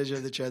percentage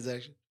of the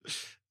transaction.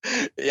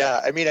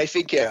 Yeah, I mean, I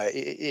think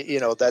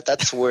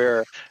that's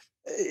where.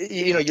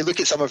 You look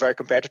at some of our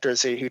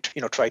competitors who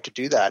try to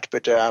do that,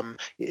 but at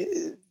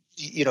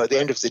the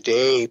end of the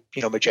day,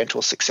 Magento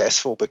is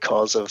successful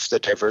because of the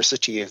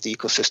diversity of the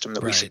ecosystem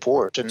that we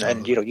support,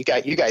 and you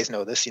guys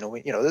know this.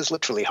 There's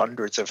literally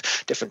hundreds of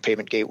different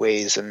payment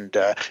gateways and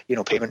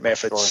payment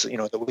methods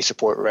that we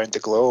support around the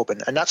globe,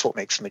 and that's what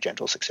makes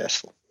Magento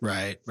successful.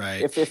 Right.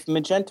 If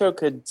Magento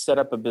could set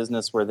up a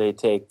business where they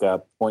take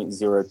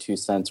 0.02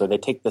 cents, or they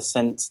take the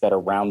cents that are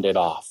rounded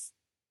off,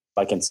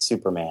 like in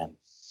Superman.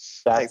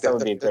 That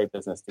would be a great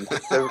business to do.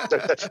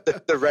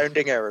 The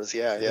rounding errors,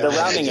 yeah. The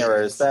rounding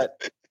errors.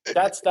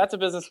 That's a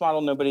business model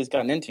nobody's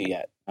gotten into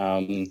yet.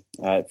 From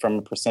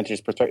a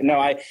percentage perspective. No,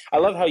 I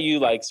love how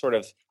you sort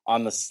of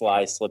on the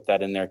sly slip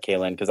that in there,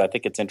 Kaylin, because I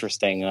think it's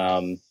interesting.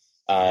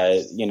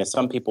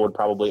 Some people would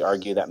probably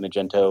argue that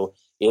Magento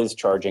is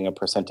charging a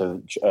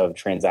percentage of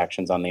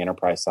transactions on the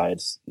enterprise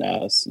sides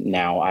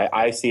now.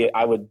 I see it.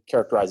 I would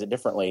characterize it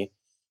differently,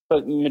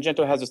 but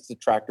Magento has its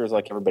detractors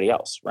like everybody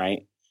else,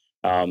 right?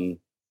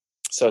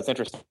 So it's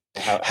interesting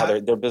how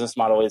their business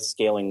model is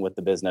scaling with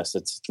the business.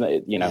 It's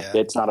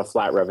it's not a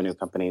flat revenue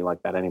company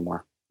like that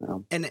anymore.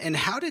 And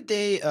how did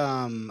they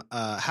arrive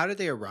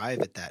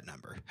at that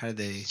number? How did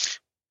they?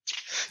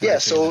 Yeah,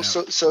 so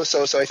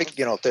I think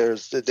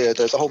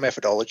there's a whole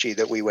methodology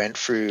that we went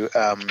through with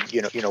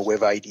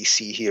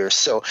IDC here.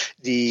 So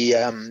they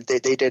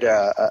did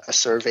a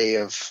survey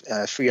of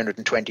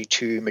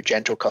 322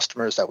 Magento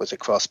customers. That was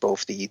across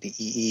both the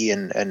EE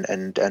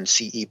and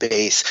CE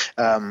base,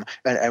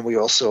 and we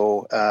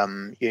also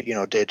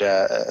did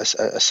a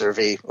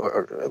survey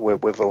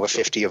with over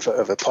 50 of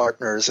the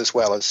partners, as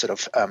well as sort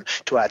of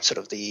to add sort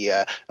of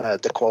the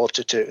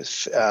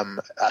qualitative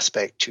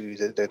aspect to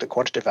the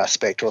quantitative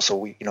aspect.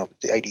 Also,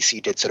 the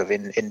IDC did sort of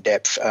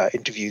in-depth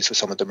interviews with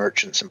some of the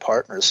merchants and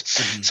partners.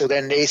 Mm-hmm. So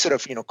then they sort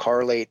of,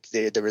 correlate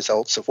the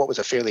results of what was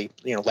a fairly,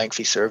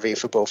 lengthy survey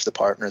for both the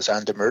partners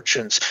and the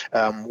merchants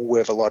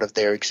with a lot of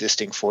their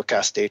existing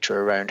forecast data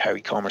around how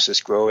e-commerce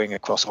is growing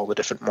across all the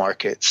different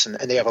markets. And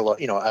they have a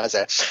lot,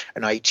 as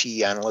an IT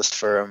analyst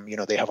firm,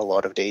 they have a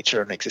lot of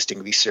data and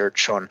existing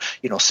research on,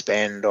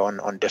 spend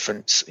on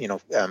different,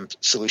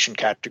 solution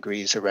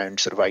categories around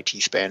sort of IT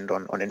spend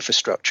on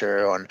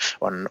infrastructure, on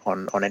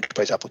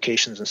enterprise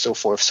applications and so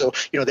forth. So,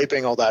 they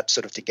bring all that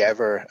sort of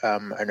together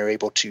and are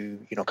able to,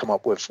 come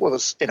up with what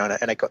was, and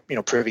I got,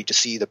 privy to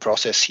see the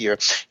process here,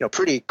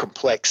 pretty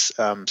complex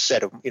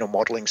set of,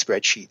 modeling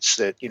spreadsheets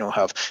that,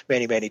 have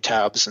many, many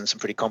tabs and some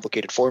pretty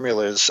complicated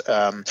formulas.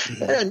 And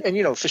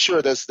for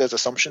sure, there's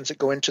assumptions that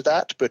go into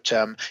that. But,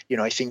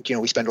 I think,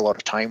 we spend a lot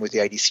of time with the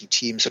IDC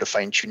team sort of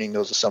fine tuning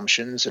those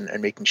assumptions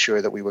and making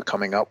sure that we were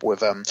coming up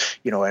with, an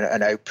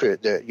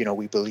output that,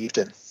 we believed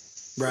in.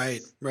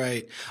 Right.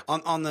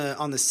 On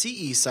the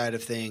CE side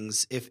of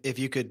things, if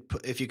you could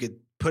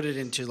put it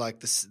into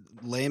this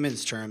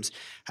layman's terms,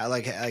 how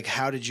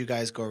did you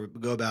guys go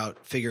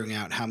about figuring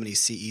out how many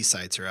CE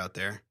sites are out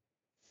there?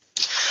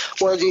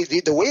 Well,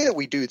 the way that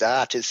we do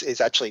that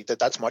is actually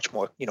that's much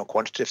more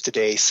quantitative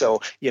today.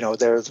 So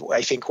there's,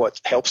 I think what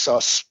helps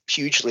us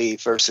hugely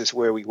versus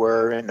where we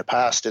were in the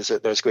past is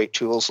that there's great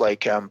tools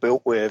like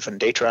BuiltWith and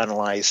Data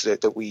Analyze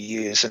that we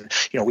use, and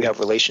we have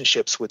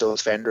relationships with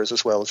those vendors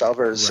as well as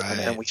others,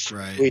 and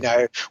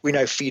we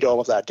now feed all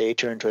of that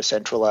data into a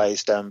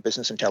centralized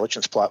business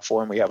intelligence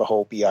platform. We have a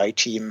whole BI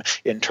team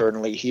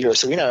internally here,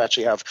 so we now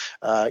actually have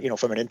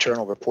from an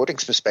internal reporting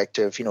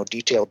perspective,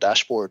 detailed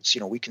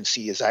dashboards. We can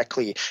see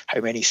exactly how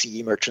many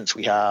CE merchants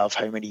we have,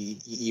 how many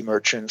EE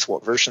merchants,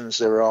 what versions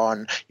they're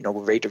on,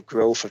 rate of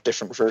growth of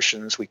different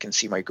versions. We can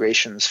see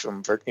migrations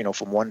from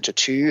 1 to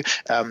 2.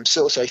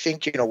 So I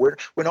think we're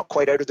not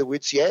quite out of the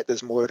woods yet.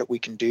 There's more that we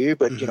can do,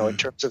 but in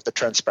terms of the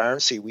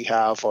transparency we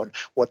have on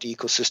what the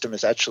ecosystem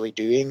is actually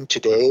doing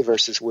today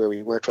versus where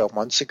we were 12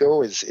 months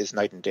ago is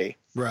night and day.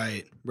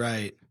 Right.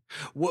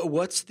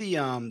 What's the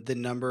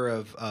number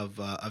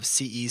of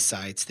CE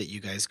sites that you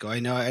guys go? I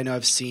know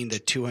I've seen the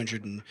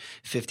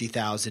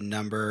 250,000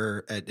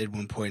 number at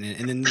one point,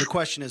 and then the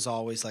question is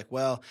always like,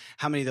 well,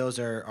 how many of those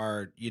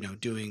are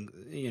doing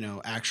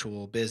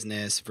actual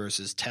business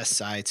versus test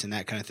sites and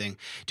that kind of thing?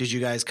 Did you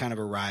guys kind of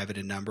arrive at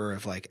a number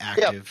of like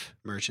active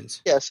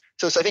merchants? Yes.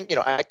 So I think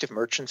active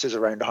merchants is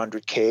around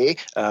 100K,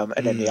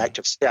 and then the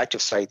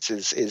active sites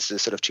is the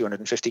sort of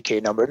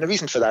 250K number. And the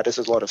reason for that is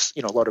there's a lot of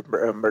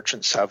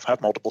merchants have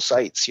multiple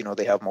sites.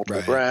 They have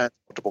multiple brands,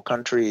 multiple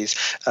countries,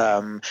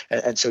 and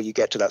so you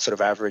get to that sort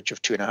of average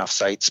of 2.5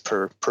 sites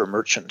per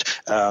merchant.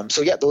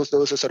 So yeah, those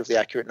are sort of the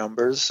accurate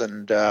numbers,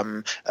 and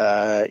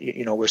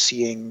we're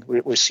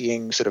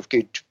seeing sort of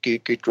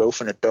good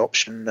growth and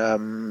adoption.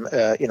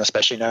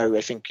 Especially now,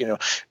 I think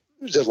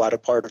the latter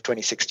part of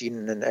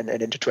 2016 and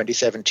into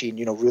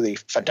 2017, really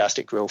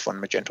fantastic growth on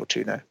Magento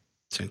 2 now.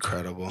 It's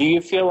incredible. Do you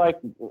feel like,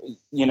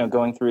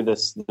 going through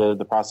this,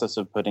 the process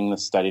of putting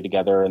this study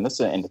together, and this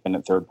is an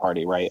independent third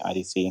party, right,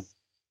 IDC,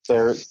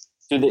 do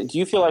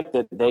you feel like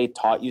that they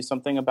taught you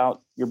something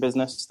about your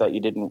business that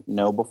you didn't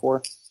know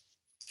before?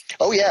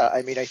 Oh, yeah.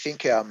 I mean, I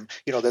think,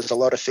 there's a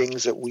lot of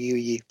things that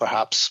we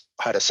perhaps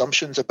had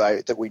assumptions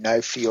about that we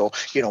now feel,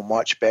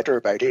 much better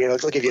about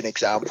it. I'll give you an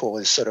example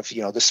is sort of,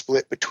 the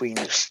split between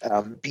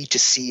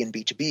B2C and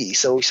B2B.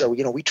 So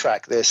we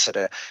track this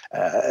at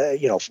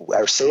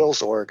our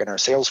sales org and our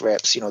sales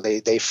reps,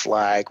 they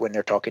flag when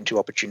they're talking to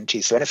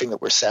opportunities. So anything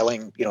that we're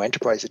selling,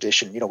 enterprise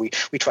edition, we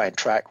try and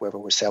track whether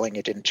we're selling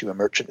it into a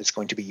merchant that's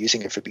going to be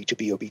using it for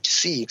B2B or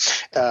B2C.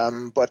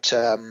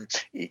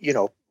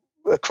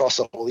 Across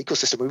the whole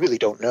ecosystem, we really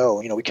don't know.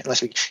 We can,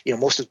 unless we,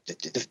 most of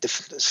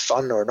the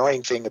fun or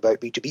annoying thing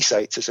about B2B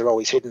sites is they're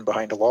always hidden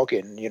behind a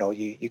login.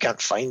 You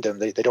can't find them.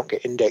 They don't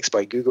get indexed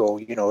by Google.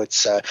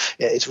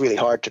 It's really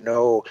hard to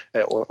know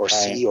or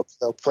see or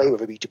play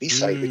with a B2B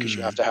site because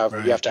you have to have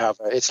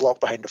it's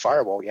locked behind a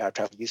firewall. You have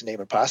to have a username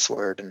and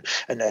password, and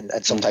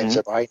sometimes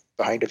they're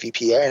behind a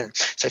VPN.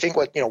 So I think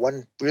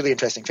one really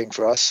interesting thing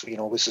for us,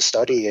 was the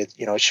study. It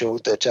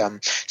showed that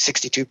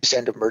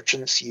 62% of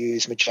merchants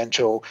use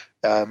Magento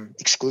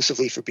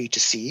exclusively for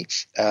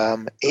B2C.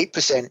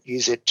 8%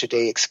 use it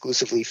today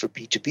exclusively for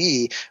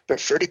B2B, but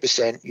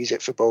 30% use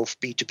it for both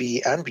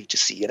B2B and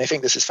B2C. And I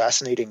think this is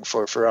fascinating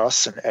for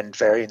us and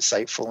very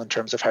insightful in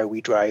terms of how we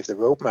drive the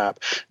roadmap,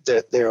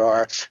 that there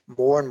are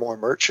more and more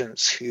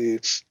merchants who,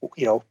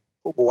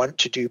 want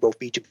to do both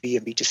B2B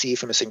and B2C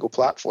from a single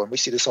platform. We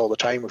see this all the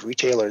time with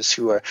retailers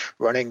who are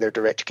running their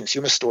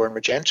direct-to-consumer store in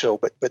Magento,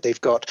 but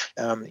they've got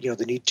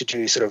the need to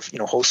do sort of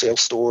wholesale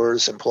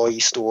stores,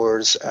 employee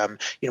stores,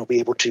 be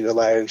able to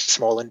allow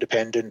small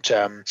independent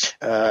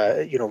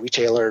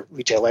retail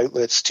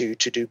outlets to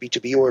do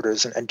B2B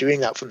orders, and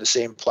doing that from the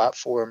same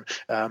platform,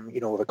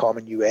 with a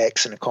common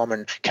UX and a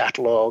common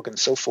catalog and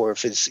so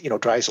forth is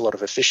drives a lot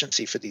of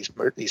efficiency for these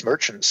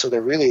merchants. So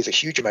there really is a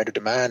huge amount of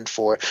demand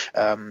for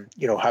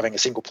having a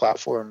single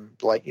platform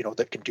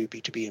that can do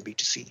B2B and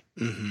B2C.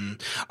 Mm-hmm.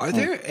 Are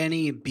there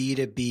any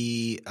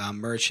B2B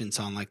merchants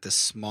on like the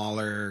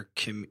smaller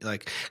I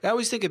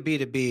always think of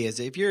B2B as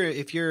if you're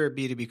a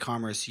B2B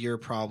commerce, you're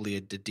probably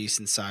a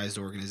decent sized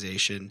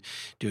organization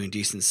doing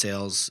decent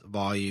sales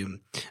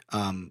volume.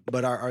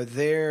 But are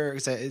there,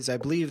 as I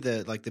believe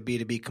that like the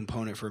B2B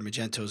component for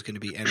Magento is going to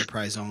be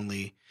enterprise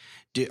only.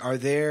 Are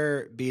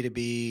there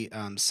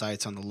B2B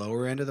sites on the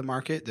lower end of the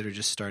market that are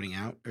just starting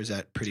out, or is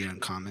that pretty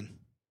uncommon?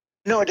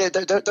 No,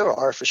 there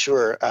are for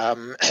sure.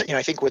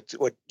 I think what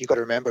you got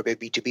to remember about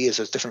B2B is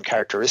there's different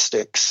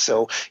characteristics.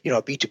 So,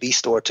 a B2B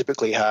store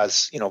typically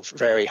has,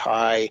 very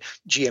high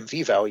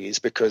GMV values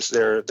because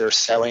they're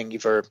selling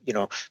either,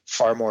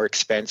 far more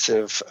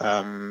expensive,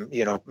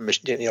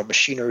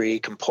 machinery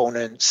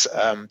components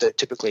that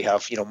typically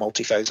have,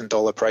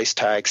 multi-$1,000 price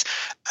tags.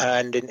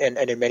 And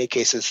in many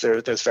cases,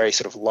 there's very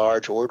sort of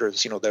large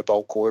orders, they're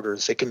bulk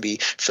orders. They can be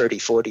 30,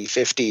 40,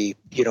 50,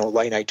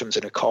 line items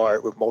in a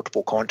cart with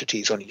multiple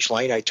quantities on each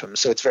line item.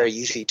 So it's very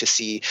easy to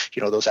see,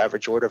 those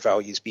average order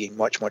values being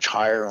much, much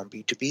higher on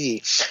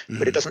B2B. Mm-hmm.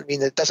 But it doesn't mean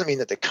that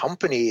the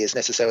company is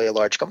necessarily a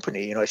large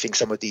company. I think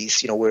some of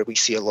these, where we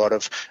see a lot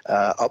of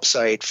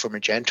upside for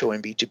Magento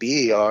and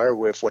B2B are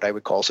with what I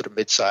would call sort of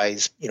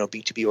mid-size,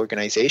 B2B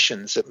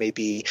organizations that may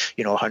be,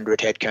 100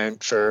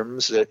 headcount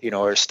firms that,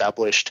 are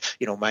established,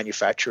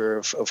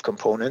 manufacturer of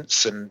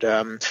components. And,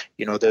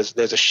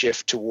 there's a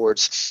shift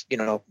towards,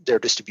 their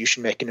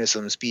distribution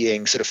mechanisms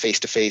being sort of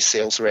face-to-face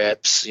sales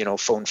reps,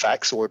 phone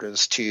fax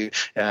orders to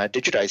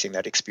digitizing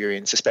that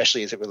experience,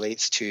 especially as it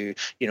relates to,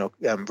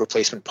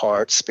 replacement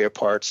parts, spare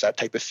parts, that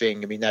type of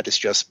thing. I mean, that is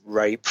just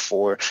ripe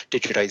for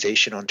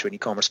digitization onto an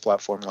e-commerce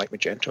platform like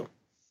Magento.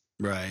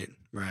 Right.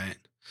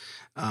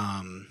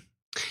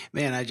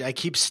 Man, I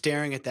keep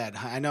staring at that.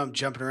 I know I'm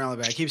jumping around,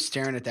 but I keep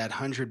staring at that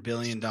 $100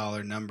 billion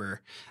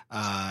number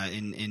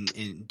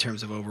in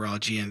terms of overall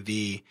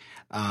GMV.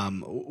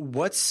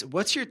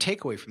 What's your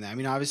takeaway from that? I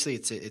mean, obviously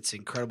it's an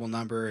incredible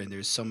number, and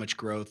there's so much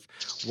growth.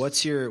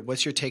 What's your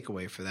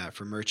takeaway for that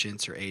for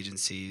merchants or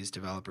agencies,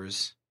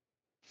 developers?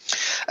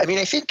 I mean,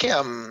 I think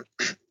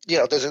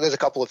there's a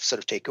couple of sort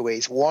of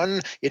takeaways.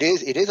 One, it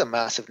is a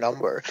massive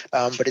number,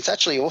 but it's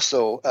actually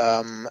also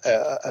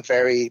a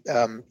very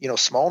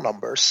small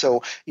number.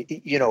 So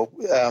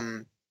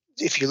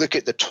if you look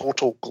at the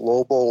total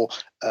global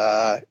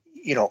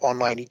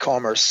online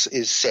e-commerce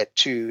is set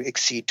to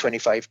exceed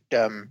 25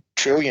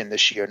 trillion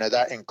this year. Now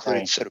that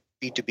includes sort of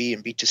B2B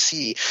and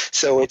B2C.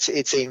 So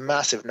it's a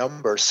massive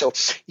number. So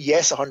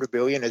yes, 100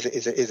 billion is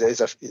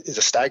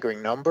a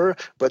staggering number,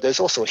 but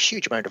there's also a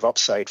huge amount of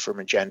upside for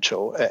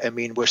Magento. I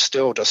mean, we're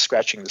still just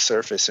scratching the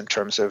surface in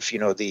terms of,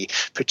 the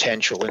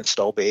potential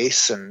install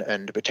base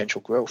and the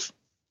potential growth.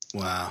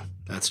 Wow,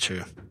 that's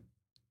true.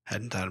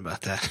 Hadn't thought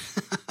about that.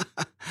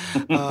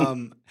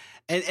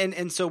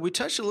 And so we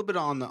touched a little bit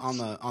on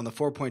the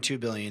 4.2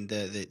 billion,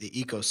 the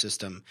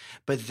ecosystem,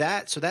 but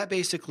that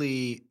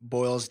basically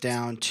boils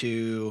down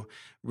to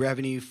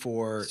revenue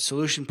for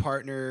solution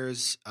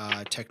partners,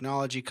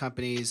 technology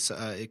companies,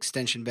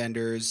 extension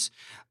vendors,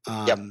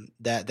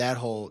 that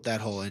whole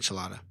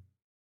enchilada.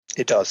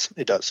 It does.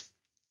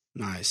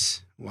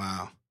 Nice.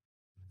 Wow.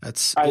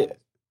 That's. Go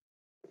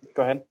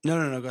ahead.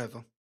 No. Go ahead,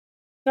 Phil.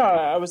 No,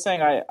 I was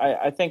saying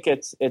I think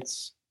it's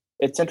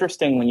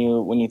interesting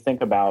when you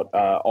think about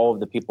all of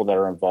the people that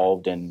are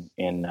involved in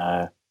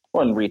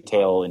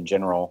retail in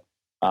general.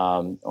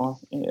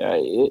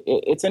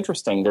 It's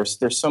interesting.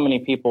 There's so many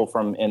people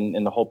from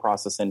in the whole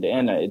process end to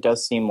end. It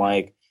does seem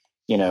like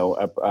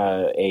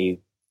a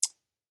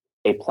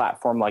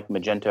platform like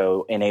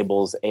Magento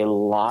enables a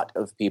lot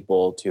of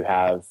people to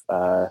have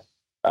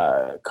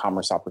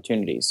commerce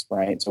opportunities,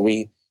 right? So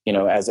we,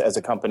 as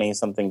a company,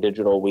 Something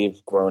Digital,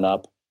 we've grown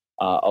up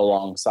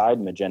alongside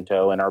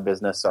Magento, and our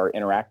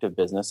interactive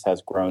business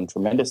has grown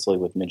tremendously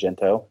with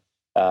Magento.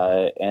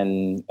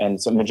 And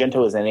so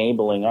Magento is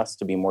enabling us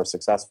to be more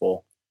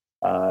successful.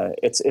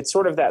 It's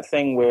sort of that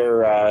thing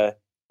where,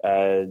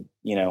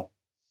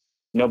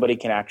 nobody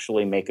can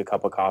actually make a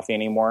cup of coffee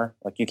anymore.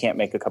 Like you can't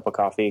make a cup of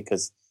coffee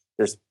because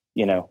there's,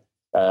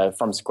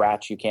 from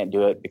scratch, you can't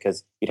do it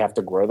because you'd have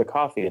to grow the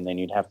coffee and then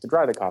you'd have to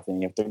dry the coffee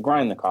and you have to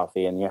grind the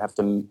coffee and you have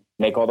to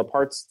make all the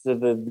parts to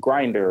the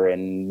grinder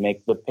and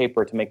make the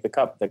paper to make the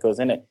cup that goes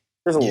in it.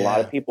 There's a lot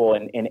of people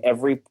in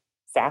every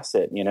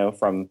facet,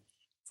 from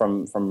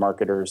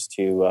marketers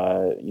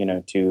to,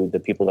 to the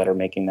people that are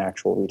making the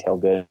actual retail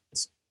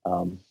goods.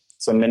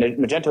 So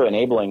Magento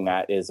enabling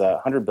that is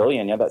 100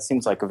 billion. Yeah, that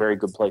seems like a very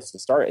good place to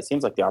start. It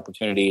seems like the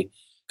opportunity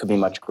could be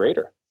much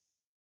greater.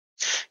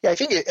 Yeah, I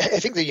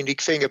think the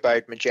unique thing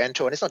about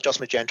Magento, and it's not just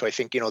Magento, I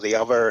think the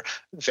other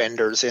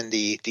vendors in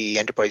the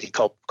enterprise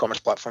e-commerce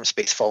platform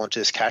space fall into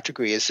this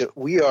category, is that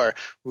we are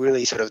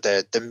really sort of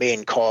the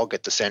main cog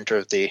at the center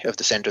of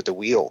the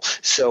wheel.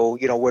 So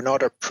we're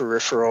not a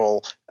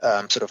peripheral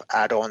sort of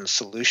add-on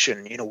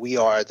solution. We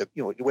are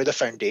we're the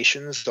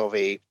foundations of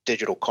a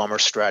digital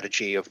commerce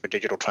strategy, of a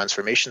digital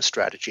transformation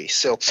strategy.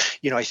 So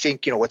I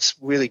think what's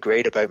really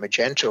great about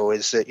Magento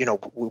is that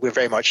we're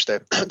very much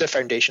the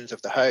foundations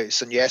of the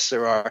house. And yes,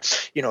 there are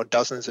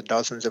dozens and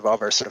dozens of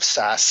other sort of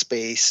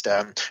SaaS-based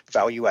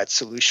value-add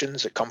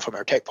solutions that come from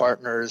our tech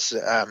partners,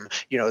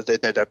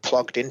 that are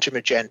plugged into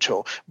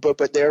Magento,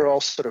 but they're all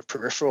sort of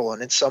peripheral.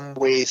 And in some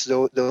ways,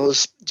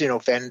 those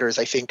vendors,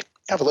 I think,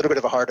 have a little bit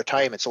of a harder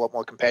time. It's a lot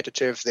more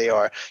competitive. They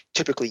are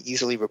typically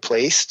easily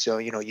replaced. So,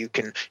 you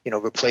can,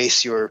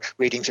 replace your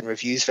ratings and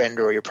reviews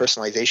vendor or your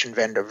personalization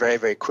vendor very,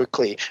 very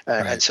quickly.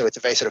 Right. And so it's a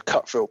very sort of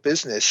cutthroat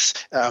business.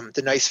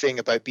 The nice thing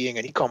about being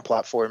an e-com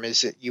platform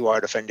is that you are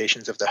the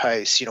foundations of the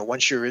house.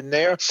 Once you're in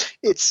there,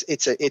 it's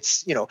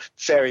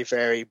very,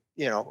 very,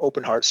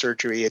 open heart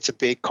surgery. It's a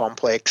big,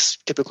 complex,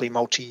 typically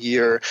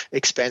multi-year,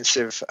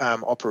 expensive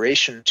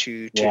operation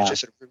to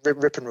just sort of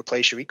rip and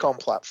replace your e-com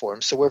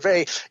platform. So we're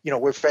very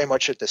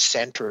much at the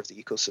center of the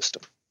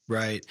ecosystem.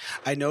 Right.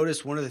 I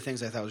noticed one of the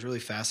things I thought was really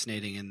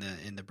fascinating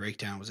in the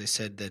breakdown was they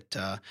said that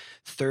the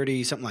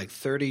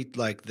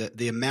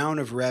amount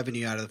of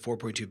revenue out of the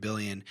 4.2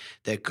 billion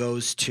that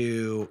goes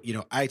to,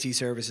 IT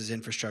services,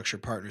 infrastructure,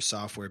 partner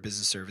software,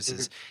 business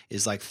services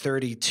is like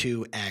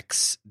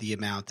 32x the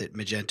amount that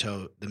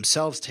Magento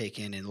themselves take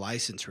in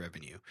license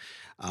revenue.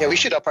 Yeah, we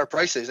should up our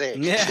prices, eh?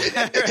 Yeah.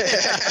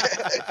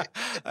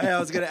 I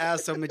was going to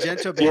ask. So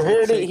Magento, you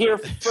heard it here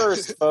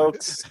first,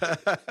 folks.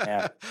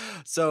 Yeah.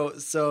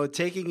 So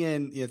taking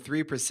in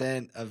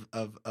 3%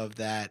 of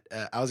that,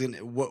 I was going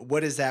to.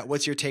 What is that?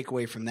 What's your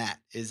takeaway from that?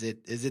 Is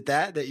it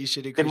that you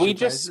should increase? Did we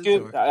just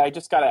scoop? I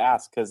just got to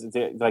ask because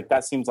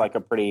that seems like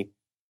a pretty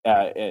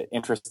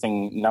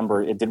interesting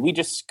number. Did we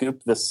just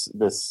scoop this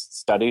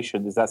study?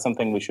 Is that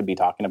something we should be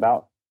talking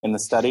about in the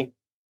study?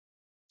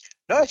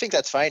 No, I think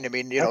that's fine. I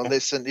mean,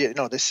 listen,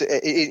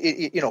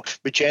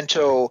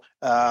 Magento,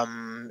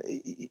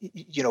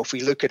 if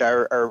we look at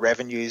our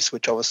revenues,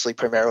 which obviously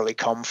primarily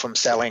come from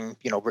selling,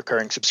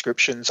 recurring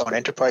subscriptions on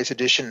Enterprise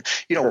Edition,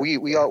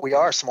 we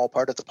are a small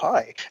part of the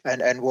pie,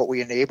 and what we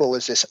enable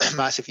is this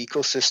massive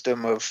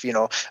ecosystem of,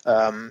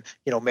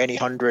 many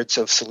hundreds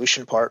of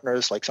solution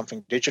partners like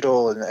Something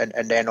Digital,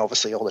 and then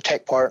obviously all the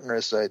tech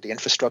partners, the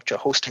infrastructure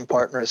hosting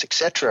partners,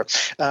 etc.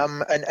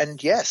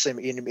 And yes, I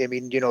mean,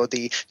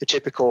 the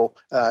typical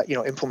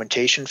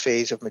implementation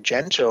phase of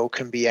Magento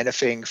can be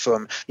anything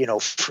from,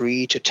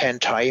 free to 10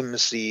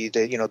 times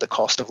the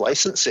cost of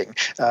licensing.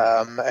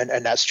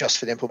 And that's just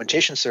for the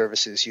implementation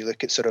services. You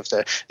look at sort of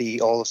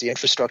all of the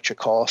infrastructure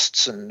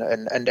costs and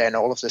then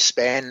all of the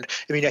spend.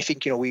 I mean, I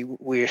think,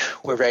 we're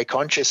very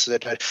conscious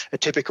that a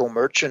typical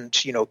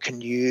merchant,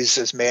 can use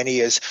as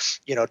many as,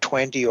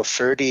 20 or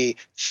 30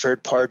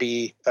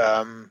 third-party,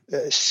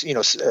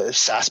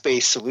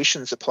 SaaS-based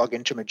solutions that plug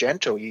into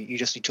Magento. You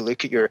just need to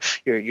look at your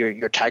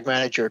tag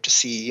manager to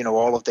see,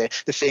 all of the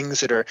things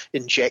that are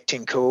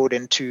injecting code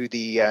into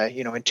the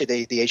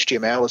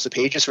HTML as the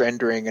page is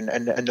rendering,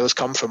 and those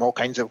come from all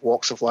kinds of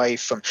walks of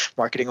life, from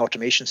marketing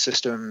automation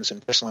systems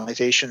and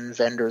personalization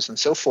vendors and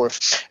so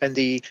forth. And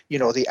the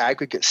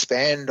aggregate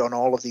spend on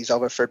all of these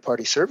other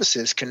third-party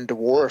services can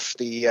dwarf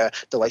the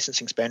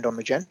licensing spend on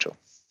Magento.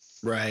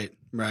 Right.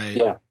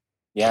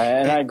 Yeah,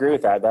 and I agree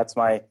with that. That's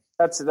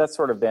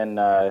sort of been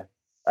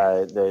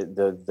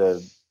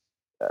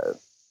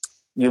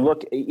you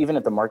look even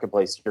at the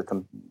marketplace.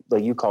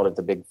 You called it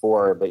the big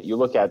four, but you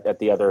look at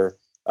the other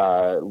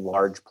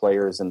large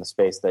players in the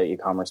space, the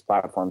e-commerce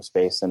platform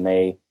space, and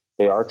they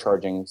are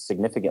charging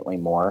significantly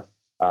more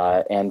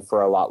and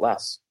for a lot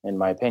less, in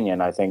my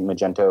opinion. I think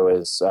Magento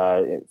is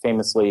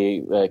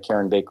famously,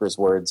 Karen Baker's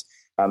words,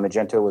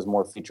 Magento was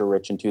more feature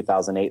rich in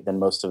 2008 than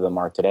most of them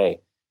are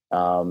today.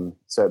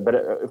 But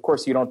of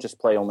course, you don't just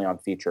play only on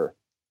feature.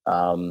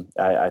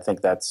 I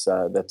think that's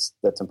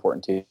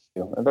important too.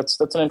 That's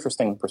an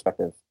interesting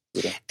perspective.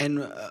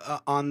 And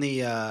on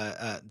the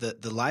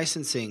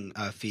licensing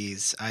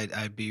fees,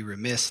 I'd be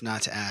remiss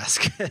not to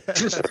ask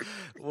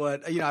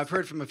what I've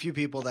heard from a few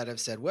people that have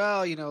said,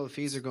 well, the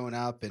fees are going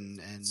up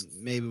and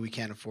maybe we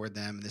can't afford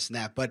them and this and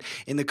that. But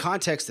in the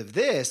context of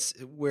this,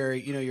 where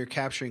you're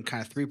capturing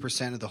kind of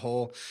 3% of the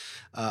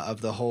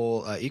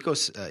whole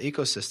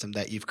ecosystem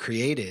that you've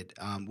created,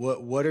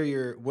 what are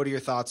your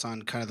thoughts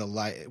on kind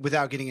of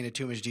without getting into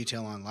too much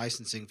detail on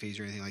licensing fees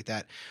or anything like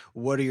that?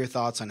 What are your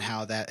thoughts on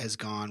how that has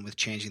gone with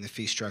changing the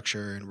fee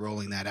structure and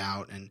rolling that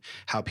out, and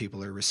how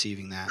people are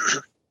receiving that?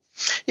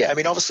 Yeah, I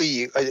mean,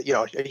 obviously, a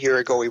year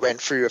ago we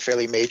went through a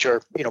fairly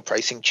major,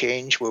 pricing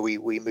change where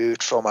we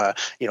moved from a,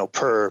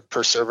 per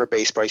server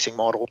based pricing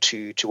model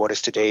to what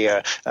is today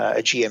a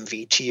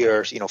GMV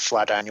tier,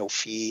 flat annual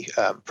fee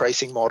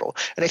pricing model.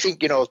 And I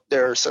think,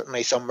 there are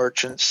certainly some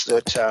merchants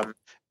that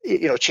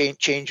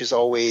change is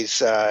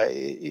always,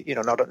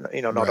 not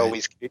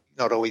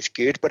always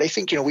good. But I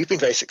think, we've been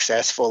very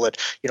successful at,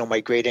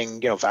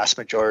 migrating, vast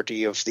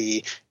majority of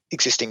the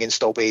existing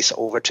install base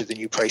over to the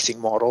new pricing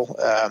model.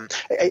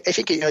 I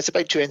think it's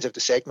about two ends of the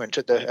segment.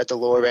 At the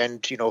lower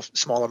end,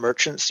 smaller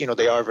merchants,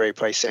 they are very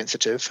price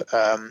sensitive.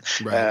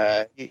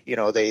 Right.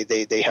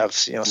 They have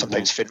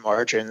sometimes thin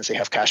margins. They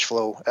have cash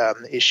flow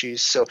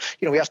issues. So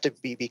we have to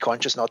be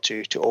conscious not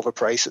to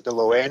overprice at the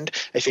low end.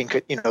 I think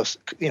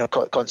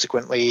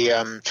consequently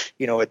at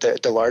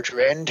the larger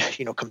end,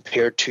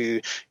 compared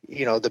to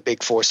the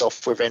big four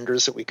software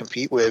vendors that we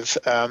compete with,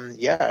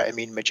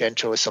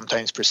 Magento is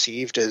sometimes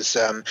perceived as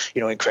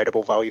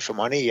incredible value for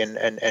money, and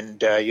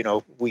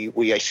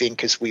we I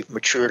think as we've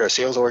matured our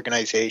sales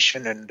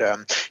organization and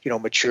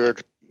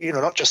matured,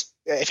 not just,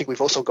 I think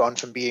we've also gone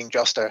from being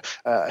just a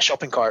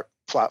shopping cart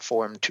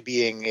platform to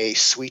being a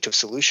suite of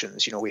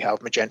solutions. We have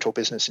Magento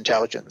Business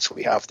Intelligence,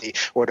 we have the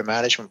order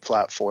management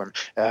platform,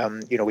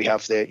 we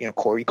have the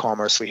core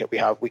e-commerce, we have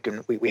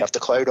the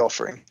cloud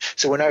offering.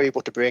 So we're now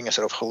able to bring a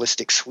sort of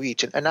holistic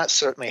suite, and that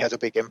certainly has a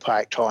big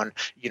impact on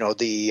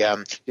the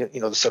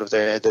sort of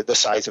the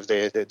size of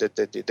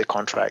the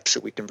contracts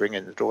that we can bring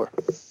in the door.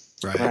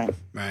 Right.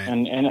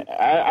 And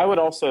I would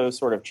also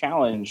sort of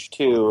challenge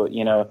too,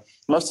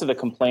 most of the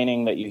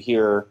complaining that you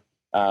hear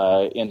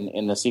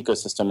in this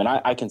ecosystem, and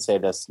I can say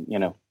this,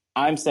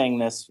 I'm saying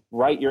this,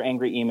 write your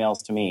angry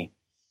emails to me.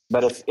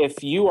 But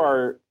if you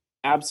are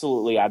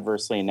absolutely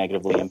adversely and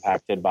negatively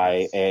impacted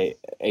by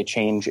a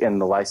change in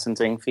the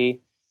licensing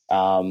fee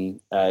to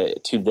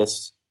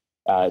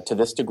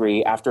this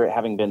degree, after it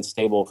having been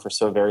stable for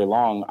so very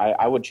long,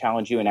 I would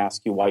challenge you and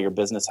ask you why your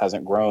business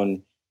hasn't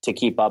grown to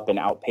keep up and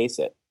outpace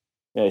it.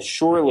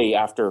 Surely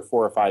after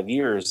 4 or 5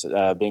 years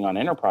being on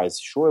enterprise,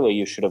 surely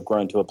you should have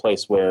grown to a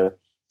place where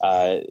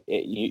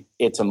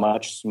it's a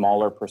much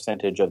smaller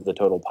percentage of the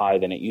total pie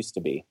than it used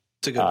to be.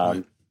 It's a good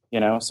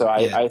point. So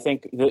I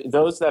think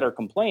those that are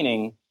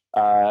complaining,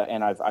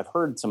 and I've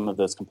heard some of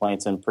those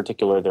complaints, in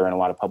particular, they're in a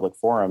lot of public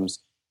forums.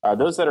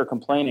 Those that are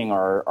complaining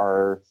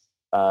are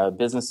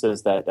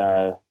businesses that,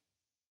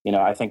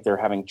 I think they're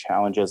having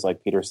challenges,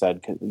 like Peter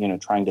said,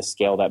 trying to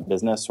scale that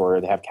business, or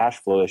they have cash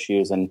flow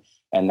issues, and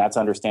that's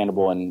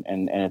understandable, and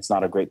it's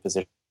not a great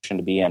position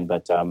to be in,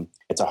 but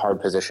it's a hard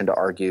position to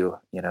argue,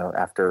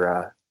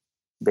 after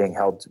being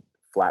held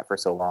flat for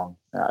so long.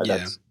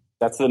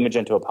 That's the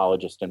Magento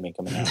apologist in me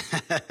coming out.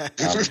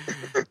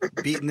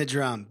 Beating that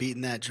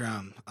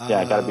drum. Yeah,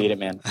 I gotta beat it,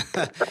 man.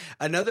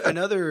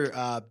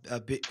 Another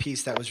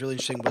piece that was really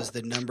interesting was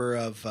the number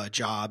of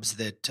jobs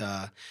that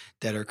are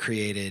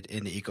created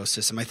in the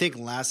ecosystem. I think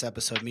last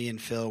episode, me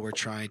and Phil were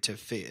trying to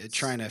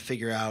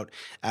figure out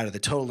of the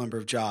total number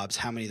of jobs,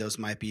 how many of those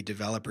might be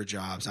developer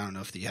jobs. I don't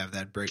know if you have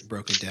that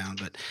broken down,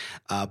 but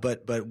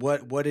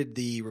what did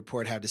the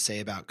report have to say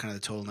about kind of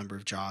the total number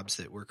of jobs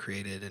that were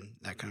created and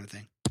that kind of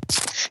thing?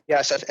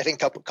 Yes, I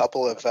think a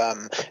couple of sort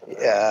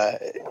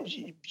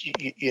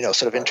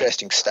of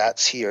interesting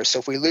stats here. So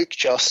if we look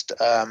just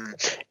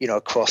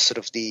across sort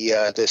of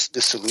the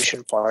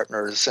solution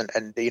partners,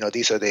 and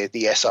these are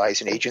the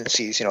SIs and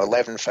agencies,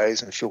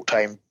 11,000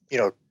 full-time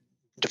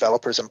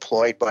developers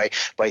employed by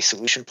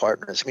solution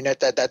partners. I mean,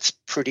 that's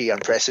pretty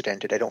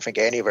unprecedented. I don't think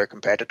any of our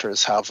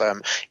competitors have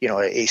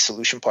a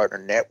solution partner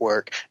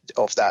network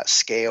of that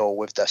scale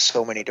with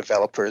so many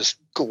developers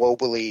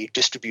globally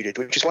distributed,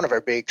 which is one of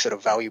our big sort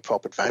of value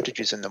prop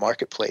advantages in the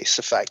marketplace.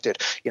 The fact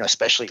that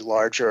especially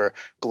larger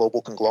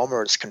global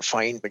conglomerates can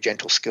find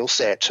Magento skill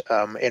set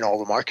in all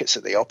the markets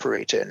that they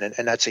operate in,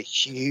 and that's a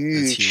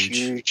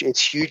huge.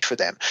 It's huge for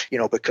them,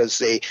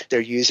 because they're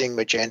using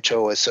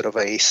Magento as sort of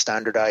a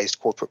standardized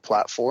corporate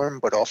platform,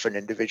 but often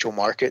individual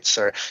markets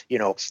are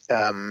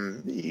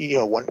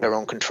want their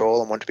own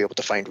control and want to be able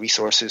to find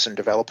resources and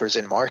developers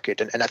in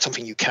market, and that's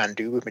something you can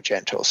do with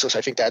Magento. So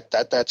I think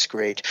that's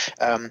great.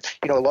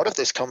 A lot of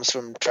this comes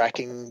from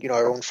tracking,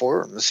 our own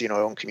forums,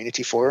 our own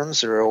community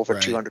forums. There are over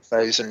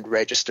 200,000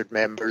 registered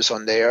members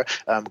on there.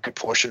 A good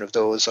portion of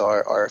those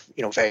are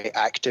very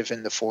active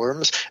in the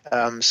forums.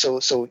 So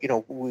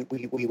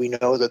we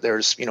know that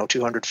there's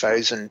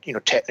 200,000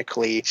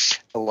 technically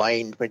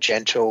aligned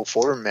Magento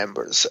forum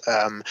members,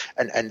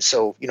 and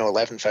so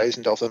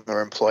 11,000 of them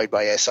are employed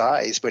by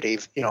SIs, but a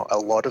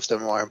lot of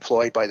them are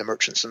employed by the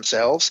merchants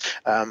themselves,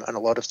 and a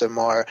lot of them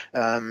are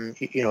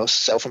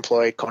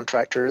self-employed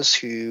contractors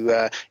who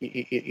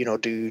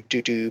do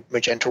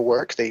Magento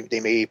work. They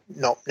may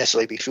not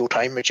necessarily be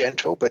full-time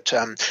Magento, but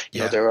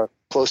there are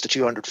close to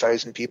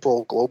 200,000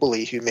 people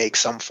globally who make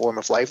some form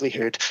of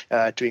livelihood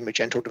doing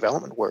Magento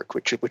development work,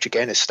 which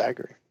again is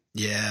staggering.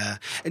 Yeah,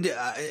 and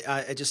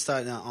I just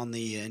thought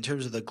in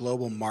terms of the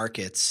global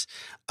markets,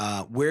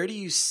 where do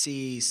you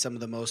see some of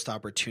the most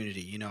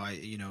opportunity?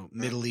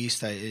 Middle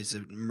East is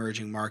an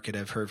emerging market.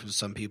 I've heard from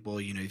some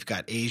people. You've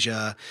got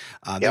Asia.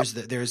 There's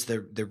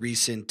the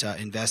recent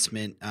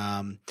investment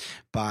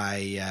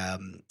by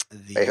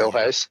the Hill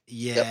House.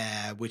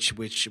 Yeah, which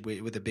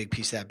with a big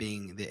piece of that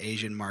being the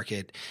Asian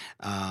market.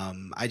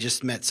 I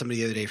just met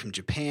somebody the other day from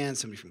Japan,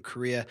 somebody from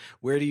Korea.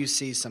 Where do you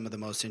see some of the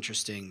most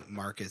interesting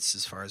markets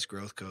as far as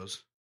growth goes?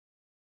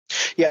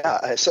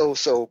 Yeah,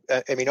 so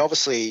I mean,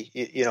 obviously,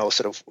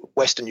 sort of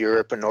Western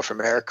Europe and North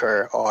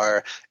America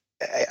are,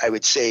 I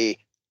would say,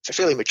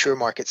 fairly mature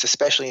markets,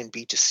 especially in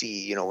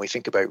B2C. We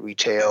think about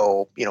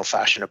retail,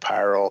 fashion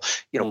apparel,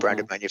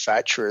 branded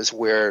manufacturers,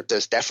 where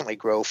there's definitely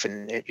growth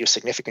and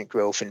significant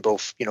growth in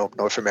both,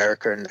 North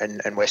America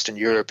and Western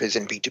Europe is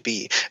in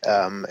B2B,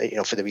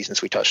 for the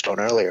reasons we touched on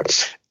earlier.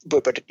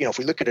 But if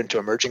we look into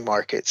emerging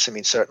markets, I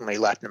mean, certainly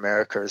Latin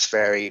America is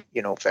very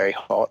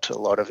hot. A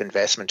lot of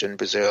investment in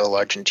Brazil,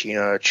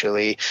 Argentina,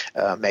 Chile,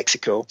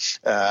 Mexico.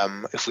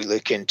 If we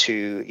look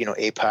into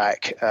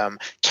APAC,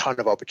 ton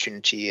of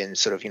opportunity in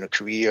sort of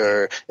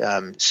Korea,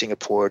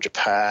 Singapore,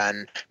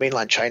 Japan.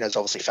 Mainland China is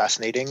obviously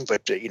fascinating,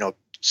 but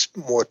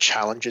more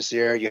challenges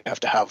there. You have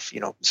to have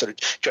sort of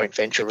joint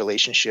venture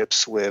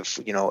relationships with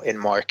in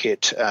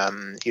market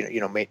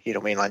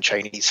mainland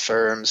Chinese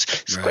firms.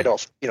 It's quite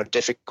often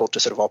difficult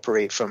to sort of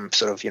operate from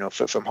sort of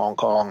from Hong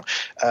Kong.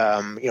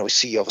 We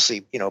see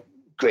obviously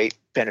great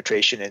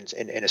penetration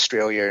in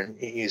Australia and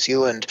New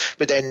Zealand,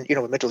 but then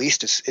the Middle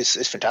East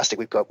is fantastic.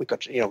 We've got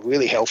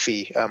really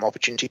healthy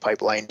opportunity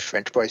pipeline for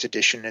Enterprise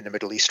Edition in the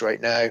Middle East right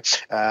now,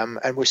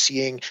 and we're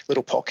seeing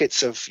little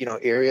pockets of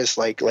areas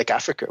like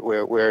Africa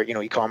where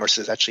e-commerce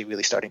is actually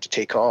really starting to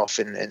take off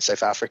in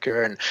South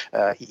Africa and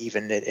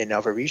even in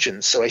other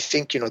regions. So I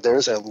think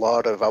there's a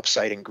lot of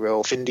upside and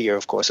growth. India,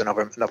 of course,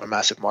 another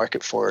massive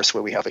market for us,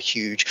 where we have a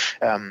huge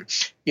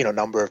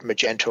number of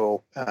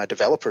Magento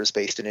developers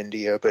based in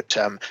India, but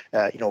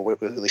we're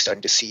really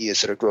starting to see is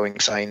sort of growing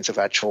signs of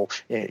actual,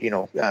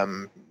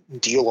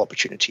 deal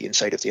opportunity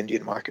inside of the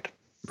Indian market.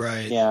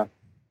 Right. Yeah.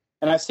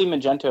 And I see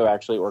Magento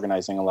actually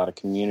organizing a lot of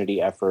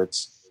community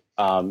efforts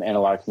and a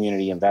lot of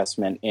community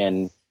investment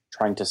in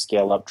trying to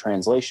scale up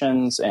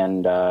translations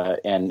and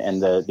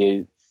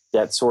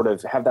that sort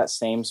of have that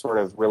same sort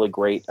of really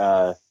great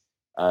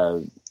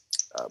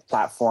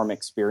platform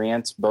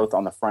experience, both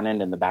on the front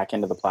end and the back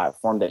end of the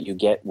platform, that you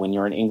get when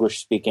you're an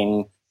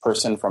English-speaking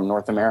person from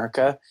North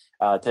America,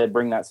 to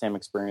bring that same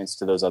experience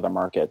to those other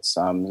markets.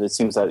 It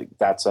seems like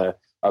that's a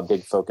a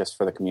big focus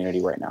for the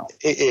community right now.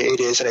 It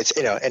is, and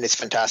it's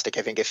fantastic.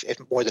 I think if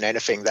more than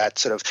anything, that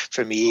sort of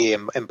for me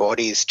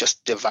embodies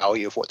just the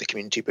value of what the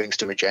community brings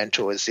to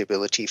Magento is the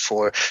ability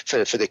for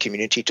the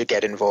community to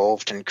get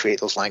involved and create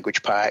those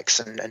language packs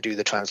and do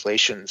the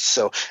translations.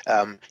 So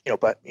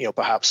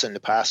perhaps in the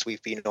past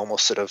we've been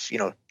almost sort of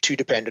too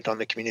dependent on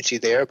the community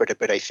there,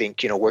 but I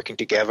think working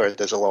together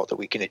there's a lot that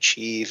we can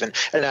achieve, and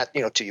that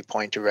to your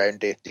point around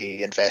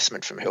the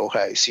investment from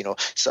Hillhouse,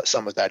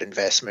 some of that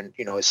investment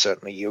is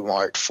certainly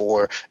earmarked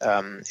for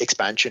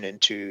expansion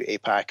into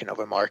APAC and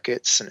other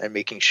markets, and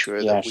making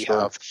sure that we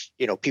have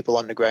people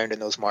on the ground in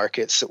those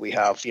markets, that we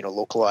have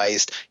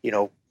localized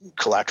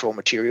collateral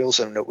materials,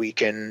 and that we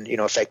can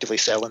effectively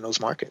sell in those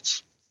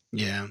markets.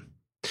 Yeah.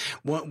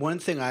 One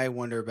thing I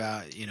wonder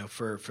about,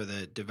 for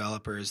the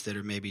developers that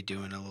are maybe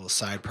doing a little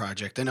side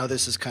project, I know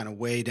this is kind of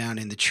way down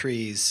in the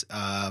trees,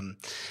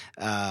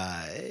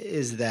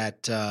 is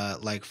that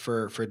like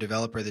for a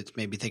developer that's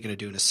maybe thinking of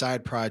doing a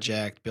side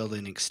project, building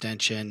an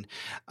extension,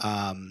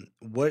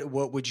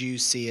 what would you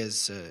see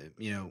as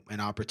an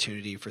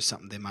opportunity for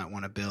something they might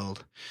want to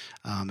build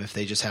if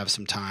they just have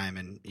some time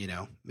and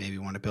maybe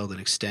want to build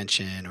an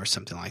extension or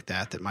something like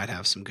that might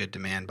have some good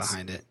demand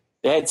behind it?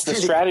 Yeah, it's the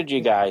strategy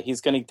guy.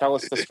 He's going to tell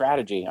us the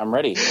strategy. I'm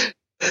ready.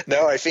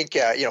 No, I think,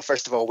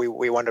 first of all,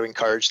 we want to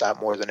encourage that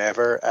more than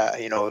ever.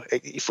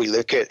 If we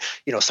look at,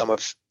 some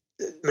of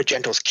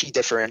Magento's key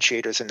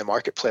differentiators in the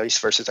marketplace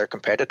versus our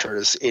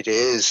competitors, it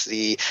is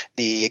the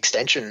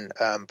extension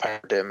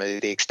paradigm,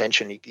 the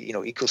extension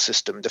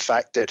ecosystem. The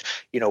fact that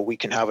we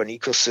can have an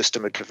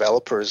ecosystem of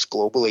developers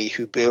globally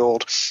who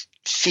build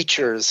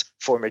features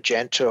for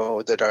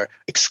Magento that are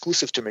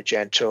exclusive to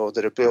Magento,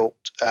 that are built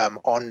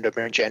on the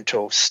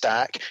Magento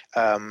stack.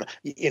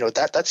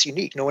 That's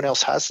unique. No one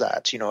else has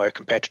that. Our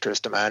competitors,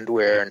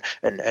 Demandware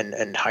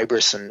and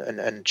Hybris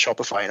and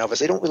Shopify and others,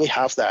 they don't really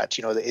have that.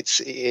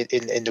 It's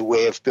in the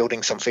way of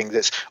building something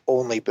that's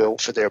only built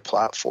for their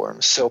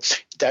platform. So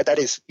that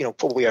is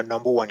probably our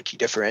number one key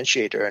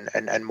differentiator,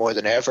 and more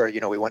than ever,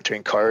 we want to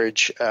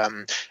encourage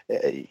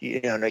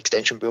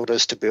extension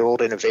builders to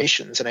build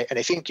innovations. And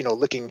I think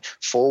looking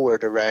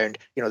forward around,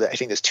 I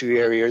think there's two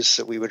areas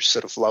that we would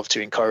sort of love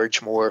to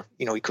encourage more,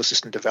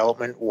 ecosystem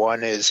development.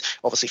 One is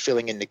obviously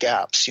filling in the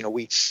gaps.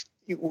 We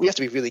have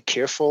to be really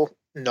careful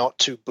not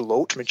to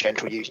bloat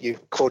Magento. You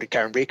quoted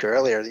Karen Baker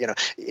earlier.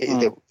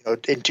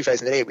 In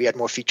 2008 we had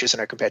more features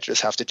than our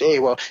competitors have today.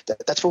 Well,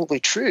 that's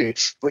probably true,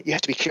 but you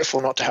have to be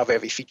careful not to have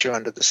every feature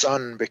under the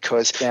sun,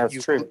 because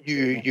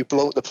you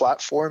bloat the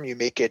platform, you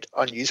make it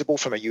unusable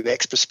from a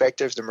UX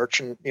perspective. The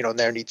merchant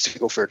now needs to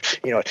go for a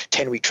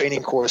 10-week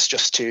training course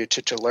just to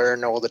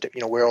learn all the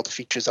where all the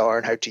features are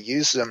and how to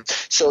use them.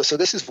 So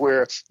this is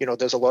where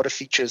there's a lot of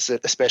features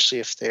that, especially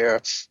if they're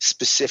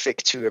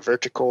specific to a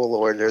vertical,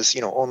 or there's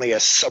only a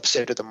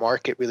subset of the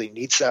market really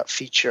needs that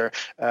feature,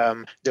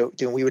 then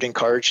we would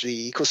encourage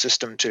the ecosystem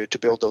to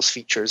build those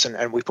features,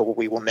 and we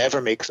probably will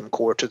never make them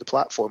core to the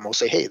platform. We'll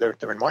say, hey, they're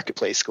in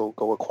Marketplace, go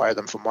acquire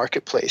them from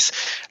Marketplace.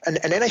 And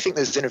then I think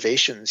there's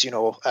innovations,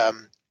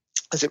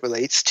 as it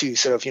relates to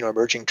sort of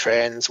emerging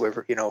trends,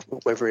 whether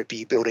it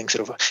be building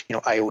sort of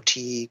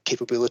IoT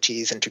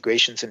capabilities,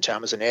 integrations into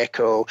Amazon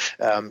Echo,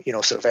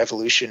 sort of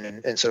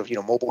evolution and sort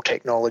of mobile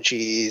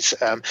technologies,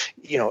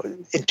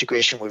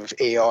 integration with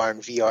AR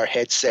and VR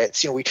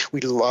headsets.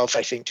 We'd love,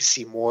 I think, to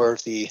see more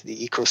of the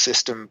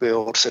ecosystem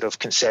build sort of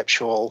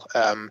conceptual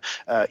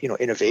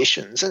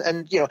innovations,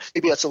 and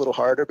maybe that's a little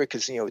harder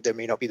because there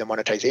may not be the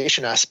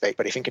monetization aspect,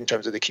 but I think in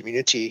terms of the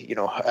community,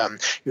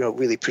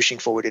 really pushing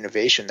forward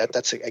innovation,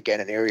 that's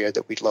again an area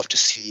that we'd love to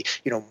see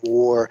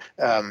more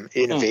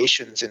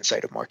innovations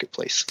inside of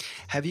Marketplace.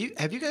 Have you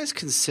guys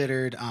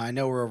considered, I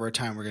know we're over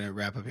time, we're going to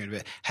wrap up here in a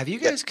bit, have you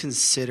guys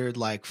considered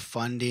like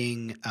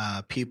funding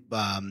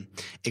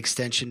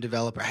extension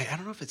developer? I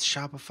don't know if it's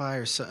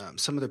Shopify or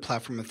some other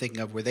platform I'm thinking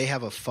of, where they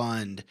have a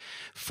fund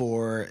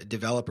for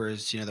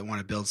developers that want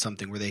to build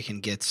something, where they can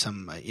get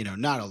some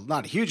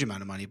not a huge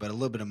amount of money, but a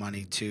little bit of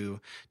money to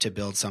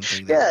build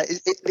something.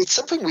 It's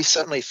something we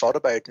certainly thought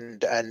about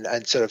and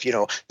sort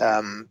of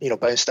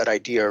bounce that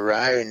idea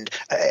around.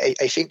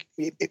 I think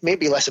it may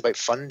be less about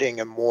funding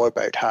and more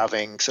about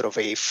having sort of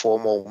a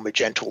formal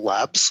Magento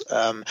Labs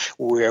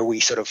where we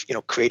sort of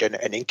create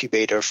an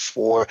incubator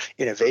for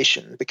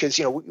innovation, because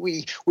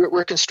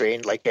we're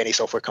constrained like any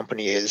software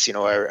company is.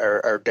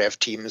 Our dev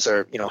teams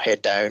are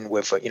head down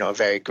with a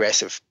very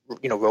aggressive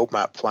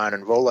roadmap plan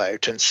and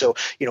rollout, and so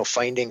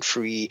finding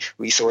free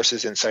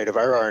resources inside of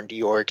our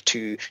R&D org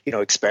to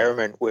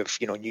experiment with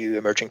new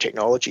emerging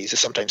technologies is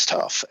sometimes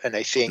tough. And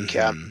I think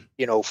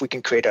if we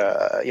can create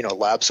a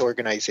labs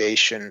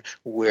organization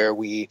where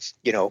we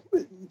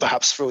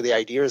perhaps throw the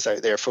ideas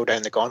out there, throw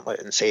down the gauntlet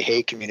and say,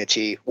 hey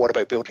community, what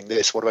about building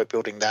this, what about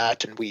building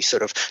that, and we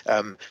sort of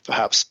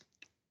perhaps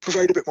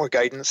provide a bit more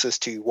guidance as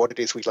to what it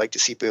is we'd like to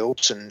see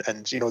built and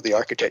the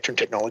architecture and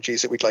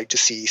technologies that we'd like to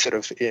see sort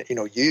of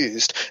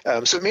used.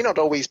 So it may not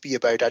always be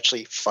about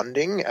actually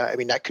funding. I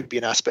mean, that could be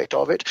an aspect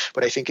of it,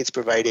 but I think it's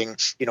providing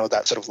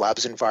that sort of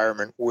labs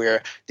environment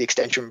where the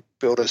extension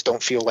builders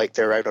don't feel like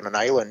they're out on an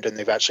island, and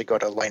they've actually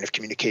got a line of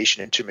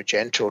communication into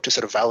Magento to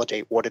sort of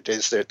validate what it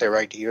is that their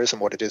ideas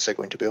and what it is they're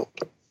going to build.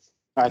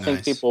 I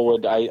think people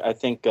would. I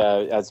think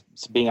as